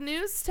were like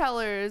news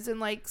tellers and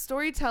like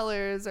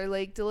storytellers or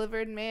like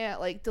delivered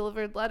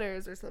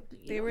letters or something?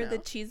 You They don't were the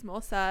know.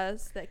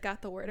 chismosas that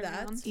got the word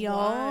around. That's Y'all-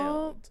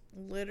 wild.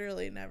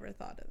 Literally never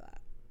thought of that.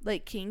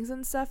 like kings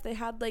and stuff. They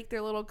had like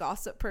their little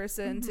gossip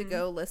person to Mhm.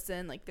 go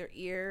listen, like their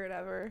ear or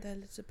whatever. The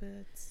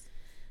Elizabeths.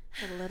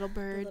 The little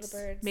birds.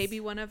 birds. Maybe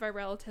one of our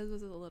relatives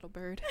was a little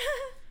bird.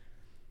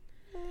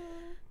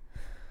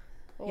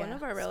 Well, one Yeah,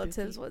 of our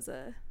relatives spooky. was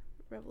a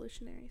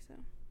revolutionary, so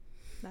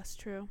That's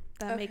true.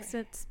 That makes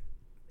Okay. sense.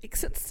 makes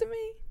sense to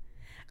me.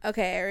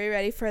 Okay, are we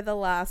ready for the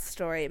last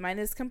story? Mine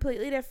is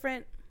completely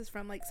different. It's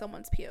from like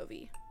someone's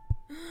POV.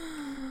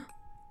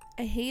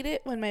 I hate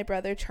it when my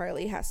brother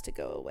Charlie has to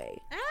go away.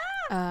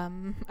 I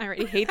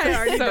already hate I this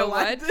already so know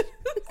much. what.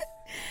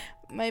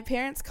 My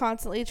parents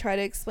constantly try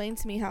to explain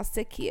to me how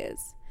sick he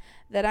is,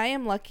 that I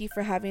am lucky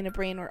for having a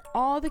brain where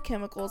all the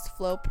chemicals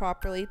flow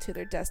properly to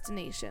their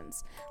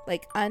destinations,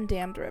 like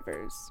undammed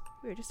rivers.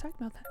 We were just talking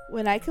about that.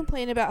 When I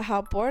complain about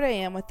how bored I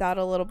am without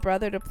a little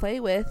brother to play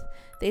with,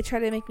 they try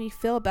to make me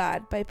feel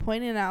bad by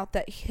pointing out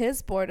that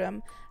his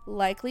boredom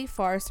likely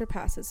far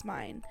surpasses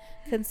mine,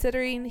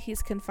 considering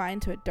he's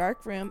confined to a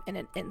dark room in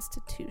an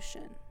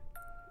institution.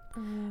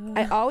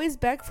 I always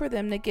beg for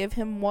them to give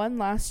him one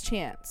last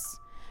chance.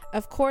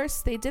 Of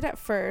course, they did at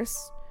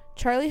first.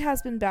 Charlie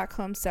has been back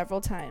home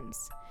several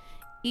times,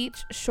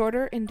 each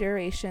shorter in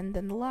duration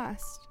than the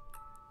last.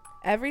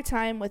 Every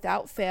time,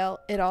 without fail,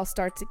 it all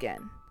starts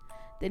again.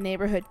 The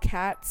neighborhood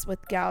cats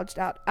with gouged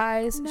out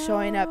eyes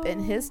showing up in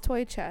his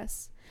toy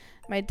chest.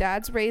 My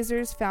dad's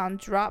razors found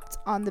dropped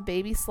on the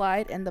baby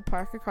slide in the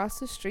park across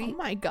the street. Oh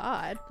my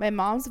God. My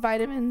mom's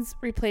vitamins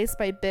replaced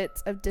by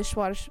bits of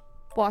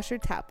dishwasher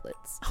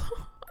tablets.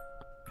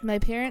 My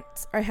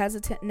parents are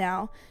hesitant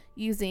now,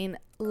 using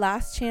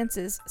last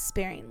chances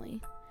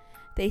sparingly.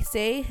 They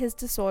say his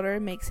disorder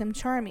makes him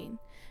charming,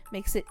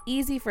 makes it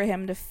easy for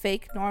him to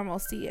fake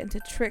normalcy and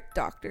to trick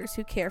doctors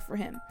who care for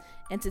him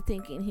into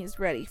thinking he's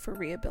ready for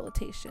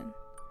rehabilitation.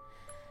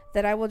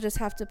 That I will just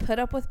have to put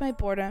up with my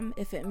boredom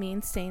if it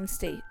means staying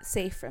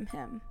safe from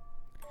him.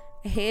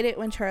 I hate it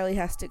when Charlie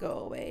has to go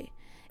away.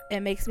 It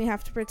makes me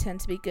have to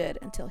pretend to be good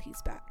until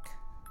he's back.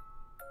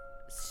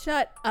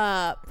 Shut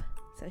up.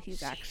 So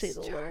he's actually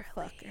the little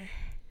fucker.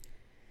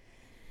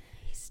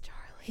 He's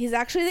Charlie. He's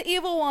actually the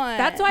evil one.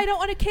 That's why I don't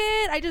want a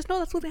kid. I just know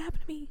that's what's gonna happen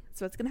to me.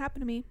 So what's gonna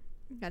happen to me.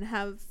 I'm gonna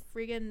have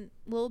friggin'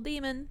 little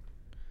demon.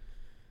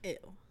 Ew.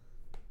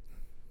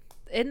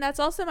 And that's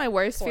also my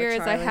worst Poor fear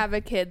is I Charlie. have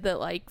a kid that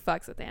like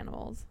fucks with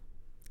animals.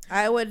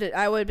 I would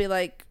be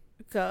like,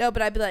 go. No,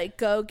 but I'd be like,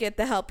 go get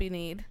the help you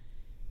need.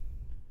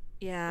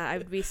 Yeah, I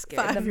would be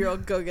scared.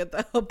 5-year-old, go get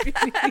the help you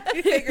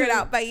need. Figure it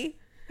out, bye.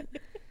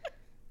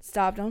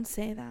 Stop! Don't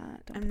say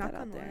that. Don't I'm put not that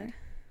out gonna there. lie.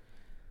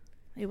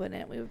 We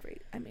wouldn't. We would.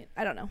 I mean,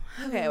 I don't know.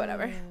 Okay,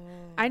 whatever.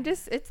 I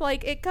just it's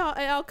like it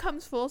all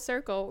comes full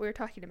circle. We were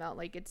talking about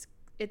like it's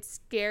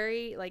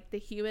scary. Like the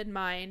human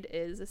mind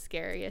is the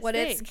scariest. What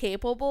thing. it's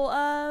capable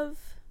of.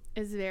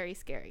 Is very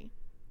scary.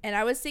 And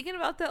I was thinking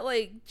about that,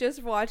 like,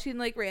 just watching,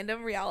 like,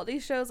 random reality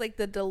shows, like,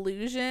 The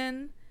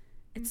Delusion.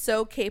 It's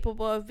so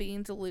capable of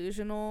being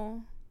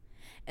delusional.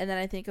 And then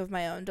I think of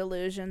my own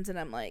delusions, and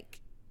I'm like,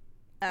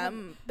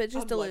 but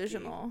just I'm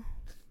delusional.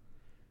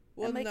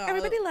 Well, I'm like, no,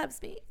 everybody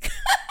loves me.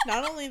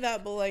 not only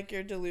that, but like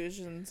your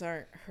delusions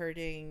aren't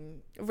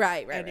hurting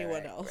right,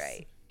 anyone else.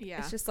 Right. Yeah.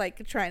 It's just,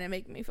 like, trying to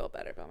make me feel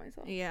better about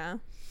myself. Yeah.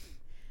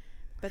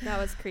 But that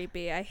was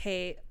creepy. I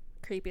hate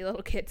creepy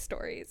little kid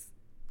stories.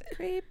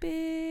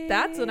 Creepy.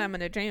 That's what I'm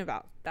gonna dream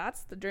about.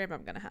 That's the dream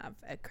I'm gonna have.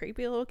 A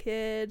creepy little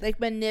kid.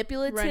 Like,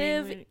 manipulative, Running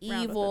around with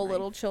evil a knife.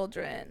 little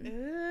children.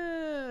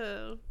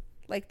 Ew.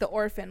 Like the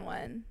orphan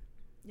one.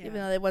 Yeah.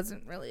 Even though they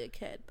wasn't really a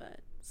kid,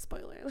 but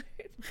spoiler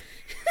alert.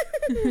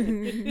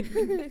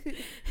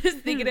 Just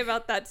thinking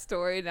about that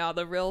story now,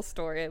 the real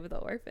story of the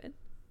orphan.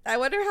 I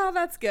wonder how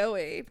that's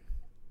going.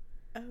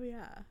 Oh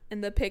yeah.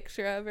 And the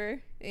picture of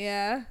her.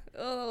 Yeah.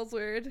 Oh, that was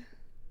weird.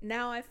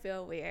 Now I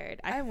feel weird.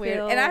 I'm weird.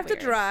 And I have to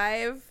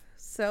drive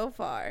so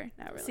far.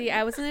 Not really. See,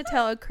 I was going to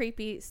tell a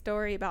creepy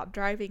story about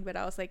driving, but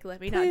I was like, let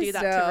me not do Please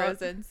that don't. to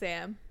Rosa and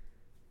Sam.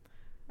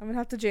 I'm going to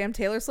have to jam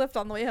Taylor Swift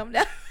on the way home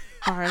now.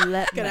 Or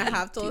let Gonna me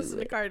have to do listen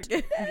to it.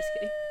 Cardigan. I'm just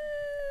kidding.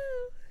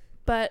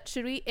 But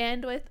should we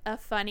end with a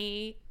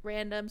funny,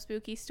 random,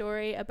 spooky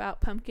story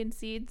about pumpkin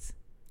seeds?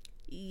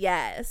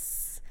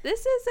 Yes.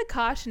 This is a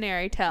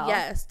cautionary tale.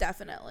 Yes,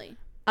 definitely.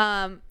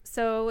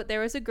 So there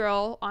was a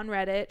girl on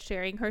Reddit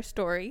sharing her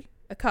story,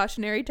 a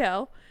cautionary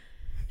tale.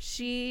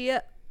 She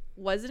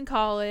was in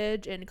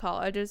college, and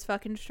college is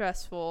fucking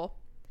stressful.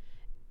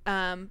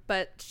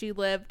 But she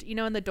lived, you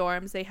know, in the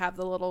dorms, they have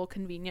the little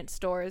convenience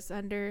stores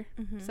under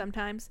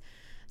sometimes.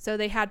 So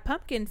they had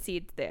pumpkin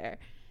seeds there,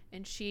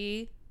 and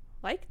she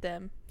liked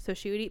them. So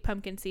she would eat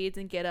pumpkin seeds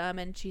and get them.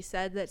 And she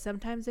said that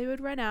sometimes they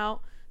would run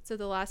out. So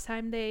the last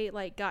time they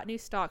like got new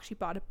stock, she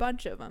bought a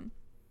bunch of them.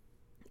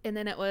 And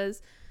then it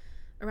was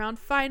around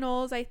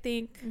finals, I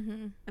think.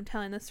 I'm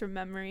telling this from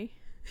memory.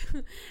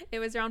 It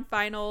was around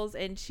finals,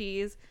 and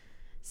she's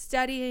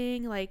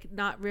studying, like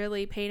not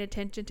really paying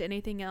attention to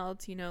anything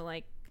else. You know,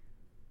 like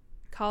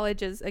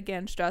college is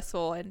again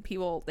stressful, and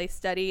people, they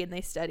study and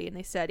they study and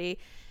they study,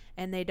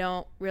 and they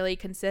don't really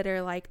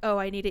consider like, oh,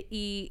 I need to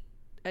eat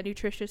a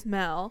nutritious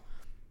meal.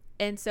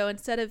 And so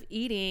instead of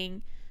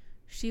eating,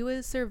 she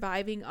was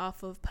surviving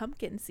off of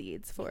pumpkin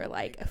seeds for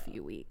like a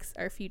few weeks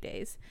or a few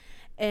days.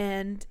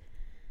 And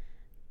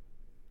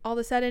all of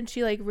a sudden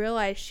she like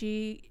realized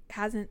she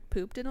hasn't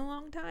pooped in a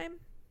long time.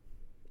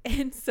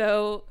 And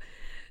so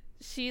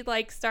she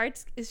like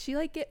start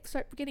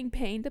getting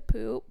pain to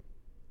poop.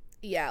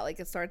 Yeah, like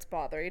it starts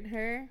bothering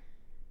her.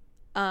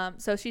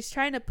 So she's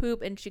trying to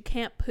poop and she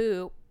can't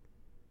poop.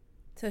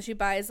 So she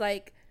buys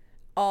like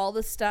all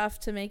the stuff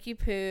to make you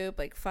poop,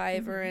 like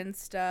Fiverr and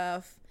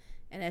stuff,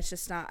 and it's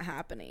just not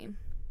happening.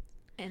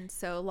 And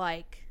so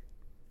like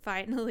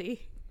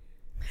finally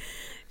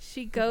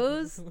she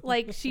goes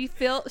like she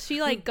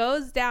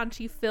goes down,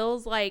 she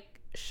feels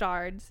like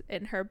shards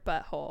in her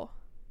butthole.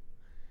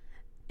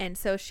 And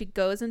so she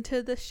goes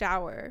into the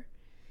shower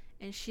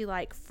and she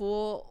like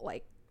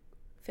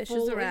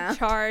Fishes around.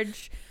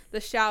 charge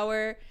the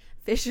shower,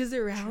 fishes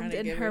around Trying to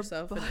in give her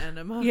yourself an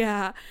enema.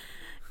 Yeah.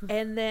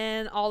 And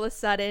then all of a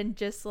sudden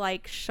just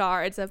like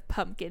shards of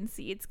pumpkin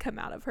seeds come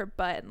out of her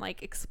butt and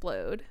like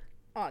explode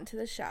Onto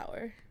the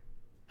shower.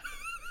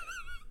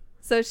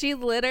 So she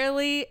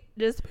literally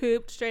just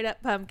pooped straight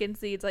up pumpkin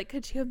seeds. Like,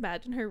 could you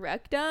imagine her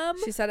rectum?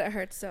 She said it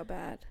hurts so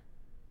bad.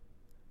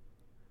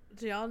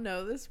 Do y'all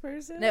know this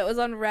person? No, it was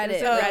on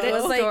Reddit. It was a Like, Reddit it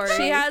was like story.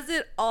 she has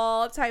it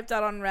all typed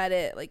out on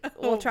Reddit. Like I'll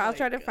Oh try my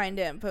to God. find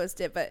it and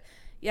post it. But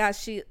yeah,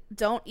 she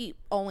don't eat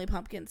only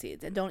pumpkin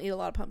seeds and don't eat a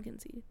lot of pumpkin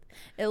seeds.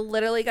 It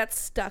literally got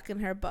stuck in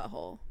her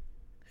butthole.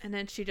 And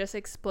then she just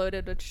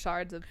exploded with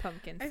shards of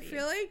pumpkin I seeds.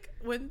 feel like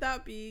wouldn't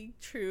that be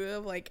true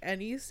of like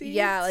any seeds?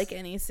 Yeah, like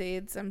any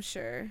seeds, I'm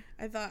sure.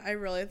 I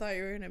really thought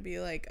you were gonna be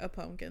like a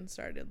pumpkin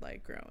started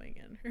like growing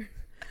in her.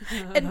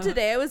 And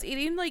today I was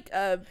eating like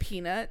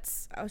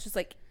peanuts. I was just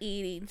like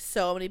eating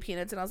so many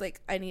peanuts, and I was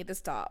like, I need to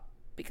stop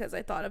because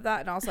I thought of that,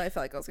 and also I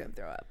felt like I was gonna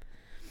throw up.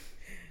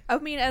 I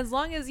mean, as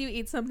long as you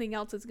eat something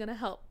else, it's gonna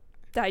help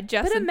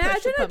digest. But and push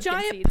imagine the a pumpkin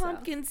giant seeds out.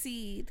 pumpkin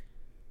seed.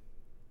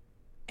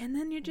 And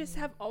then you just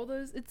have all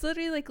those. It's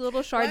literally like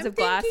little shards I'm of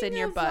glass in thinking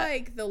your of, butt.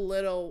 like the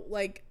little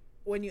like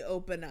when you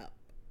open up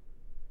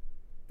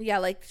Yeah,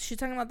 like she's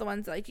talking about the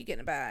ones that like you get in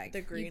a bag.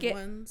 the green get-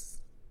 ones.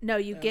 No,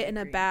 you get in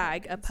a green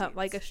bag pumpkin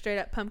like a seeds. straight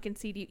up pumpkin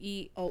seed you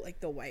eat. Oh, like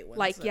the white ones.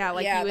 Like that yeah, are-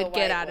 like Yeah, you the would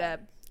get white at a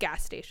one.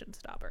 gas station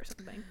stop or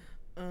something.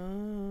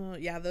 Oh,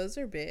 yeah, those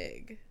are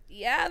big.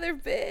 Yeah, they're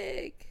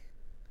big.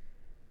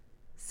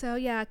 So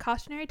yeah,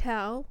 cautionary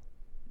tale: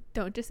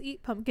 don't just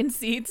eat pumpkin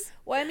seeds.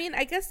 Well, I mean,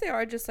 I guess they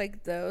are just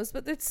like those,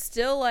 but it's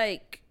still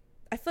like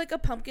I feel like a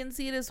pumpkin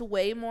seed is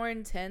way more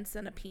intense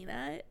than a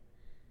peanut.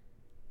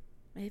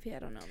 Maybe I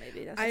don't know.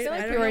 Maybe that's I just feel I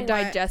like don't you were know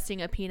why-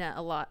 digesting a peanut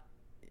a lot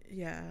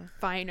Yeah.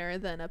 finer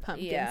than a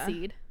pumpkin Yeah.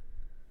 seed.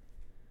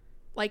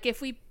 Like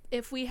if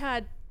we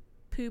had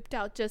pooped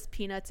out just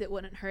peanuts, it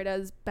wouldn't hurt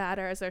as bad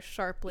or as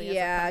sharply.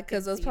 yeah, as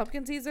because those seed.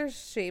 pumpkin seeds are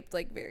shaped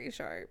like very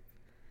sharp.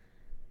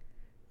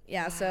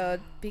 Yeah, so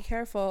be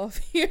careful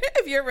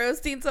if you're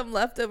roasting some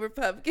leftover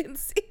pumpkin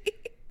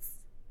seeds.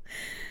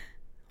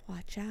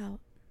 Watch out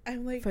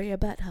I'm like for your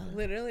butthole.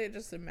 literally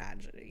just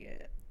imagining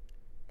it.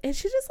 And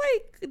she just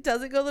like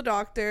doesn't go to the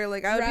doctor.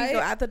 Like I would be Right? go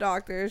at the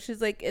doctor.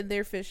 She's like in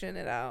there fishing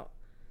it out.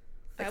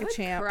 Like I a would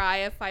champ. cry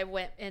if I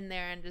went in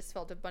there and just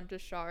felt a bunch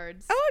of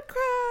shards. I would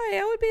cry.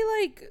 I would be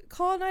like,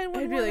 call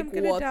 911. I'd be like, I'm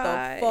gonna what the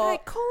die. fuck?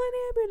 Like, call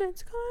an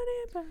ambulance, call an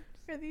ambulance.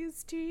 Are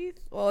these teeth?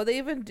 Well, they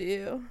even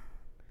do.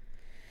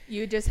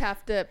 You just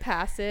have to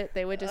pass it.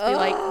 They would just be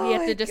like, you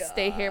have Oh to my just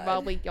stay here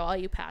while God.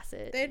 you pass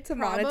it. They'd To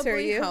monitor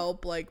probably you.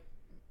 help like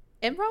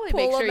And probably Pull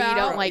make sure them you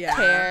don't out. like Yeah.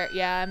 tear.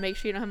 Yeah, make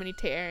sure you don't have any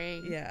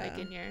tearing. Yeah. Like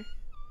in your.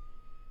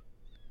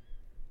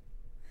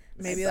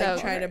 maybe So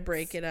like try to hurts.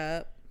 break it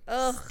up.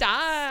 Ugh.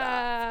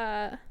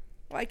 Stop.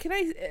 Why can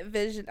I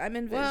envision? I'm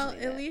envisioning. Well,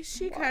 it. at least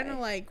she kind of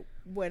Why? like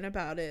went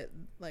about it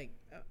like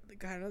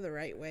kind of the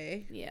right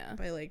way Yeah.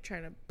 by like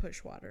trying to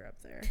push water up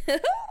there.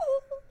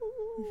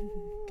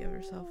 Give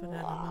herself an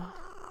enema.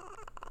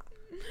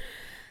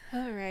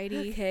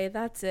 Alrighty. Okay,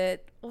 that's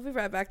it. We'll be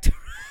right back to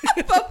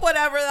wrap up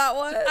whatever that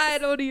was. I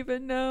don't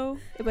even know.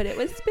 But it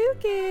was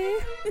spooky.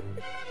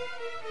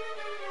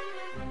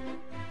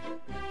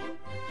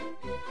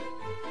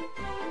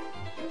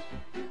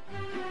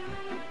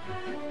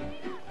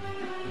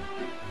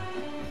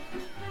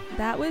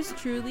 That was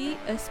truly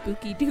a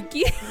spooky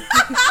dookie.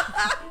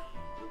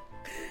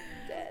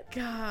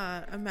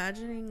 God,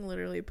 imagining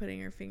literally putting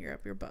your finger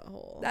up your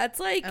butthole. That's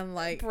like and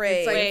like brave.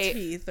 it's like Wait,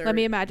 teeth. Are Let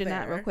me imagine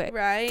that there. real quick.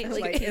 right.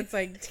 It's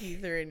like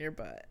teeth are in your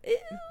butt.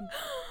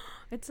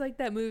 It's like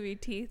that movie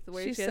Teeth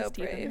where She's she has so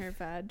teeth in brave. her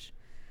vag.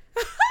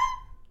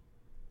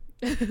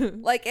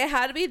 Like it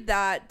had to be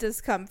that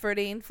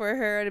discomforting for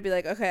her to be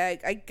like, okay,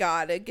 I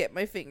gotta get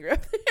my finger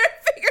up there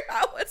and figure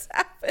out what's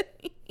happening.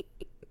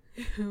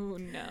 Oh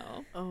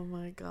no. Oh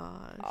my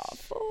gosh.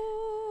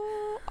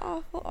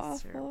 Awful.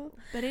 That's terrible.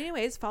 But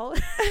anyways, follow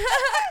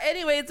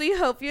Anyways, we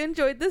hope you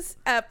enjoyed this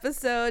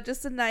episode.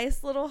 Just a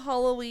nice little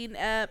Halloween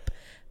ep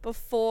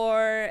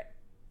before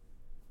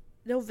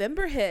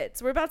November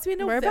hits. We're about to be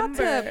in We're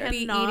November. about to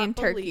be Cannot eating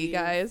turkey, believe-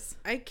 guys.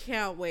 I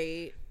can't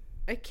wait.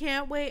 I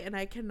can't wait, and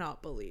I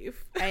cannot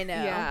believe. I know.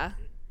 Yeah.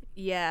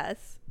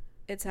 Yes.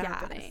 It's Yes.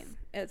 happening.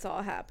 It's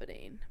all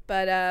happening.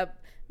 But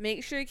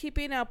make sure you're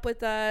keeping up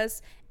with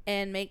us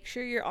and make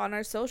sure you're on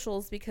our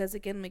socials because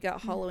again we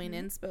got Halloween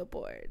inspo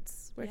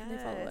boards. Where can they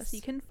follow us?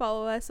 You can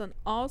follow us on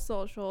all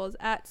socials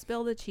at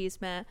Spill the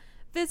Cheesemate.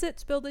 Visit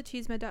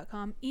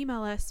spillthecheesemate.com.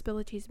 Email us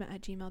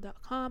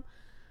spillthecheesemate@gmail.com.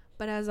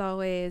 But as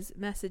always,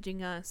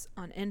 messaging us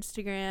on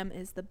Instagram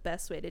is the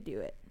best way to do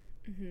it.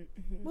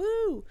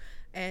 Woo!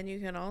 And you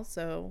can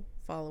also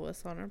follow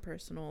us on our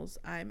personals.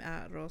 I'm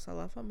at Rosa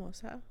La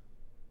Famosa.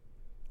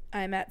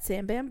 I'm at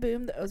Sam Bam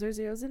Boom. The O's are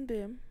zeros and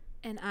boom.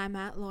 And I'm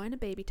at Lorna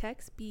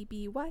Babytex,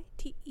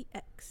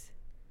 BBYTEX.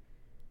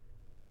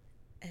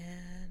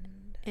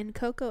 And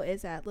Coco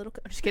is at Little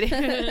I'm just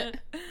kidding.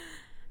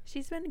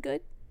 She's been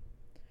good.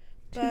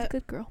 She's a But-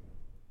 good girl.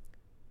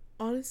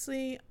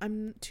 Honestly,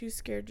 I'm too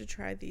scared to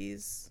try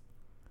these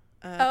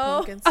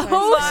Oh, pumpkin spice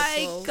my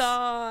pretzels.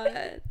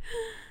 god.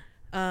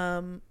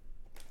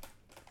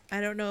 I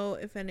don't know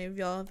if any of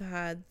y'all have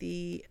had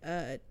the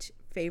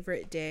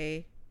favorite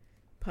day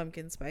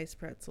pumpkin spice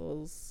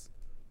pretzels,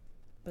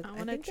 but I I,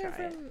 wanna think they're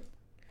try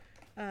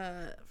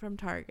it. from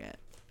Target.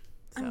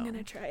 I'm So,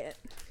 gonna try it.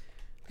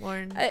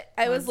 Lauren. I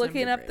was Lauren's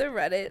looking never up the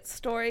Reddit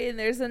story, and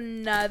there's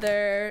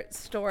another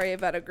story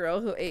about a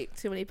girl who ate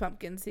too many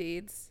pumpkin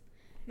seeds.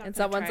 And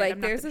someone's like,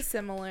 there's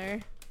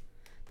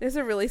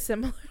a really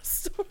similar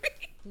story.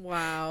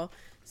 Wow.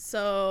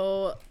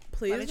 So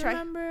please try.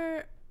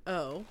 remember.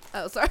 Oh,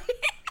 Sorry.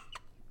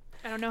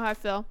 I don't know how I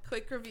feel.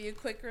 Quick review.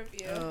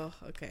 Oh,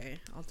 okay.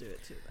 I'll do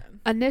it too then.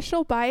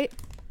 Initial bite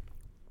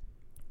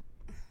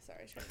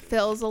Sorry.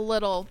 feels a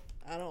little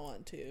I don't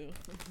want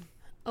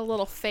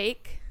to.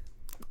 fake.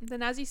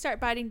 Then as you start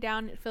biting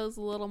down, it feels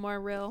a little more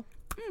real.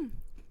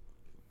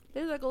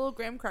 It's like a little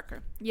graham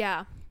cracker.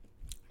 Yeah.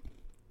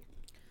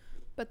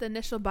 But the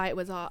initial bite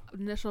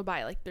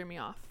like threw me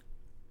off.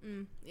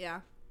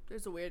 Yeah.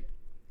 There's a weird.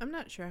 I'm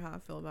not sure how I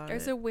feel about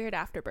There's it. a weird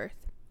afterbirth.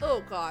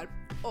 Oh God.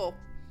 Oh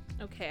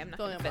Okay, I'm not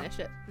Don't gonna even finish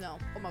it. no.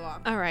 Oh my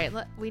God. All right,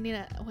 we need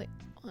to wait.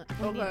 We need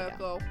Okay, to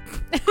go.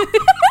 go.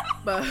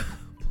 But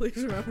please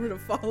remember to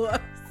follow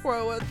us.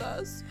 Grow with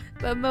us.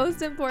 But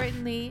most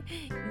importantly,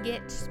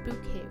 get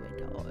spooky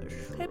with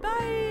us. Okay, bye.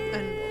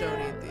 And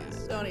don't eat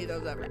these. Don't eat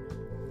those ever.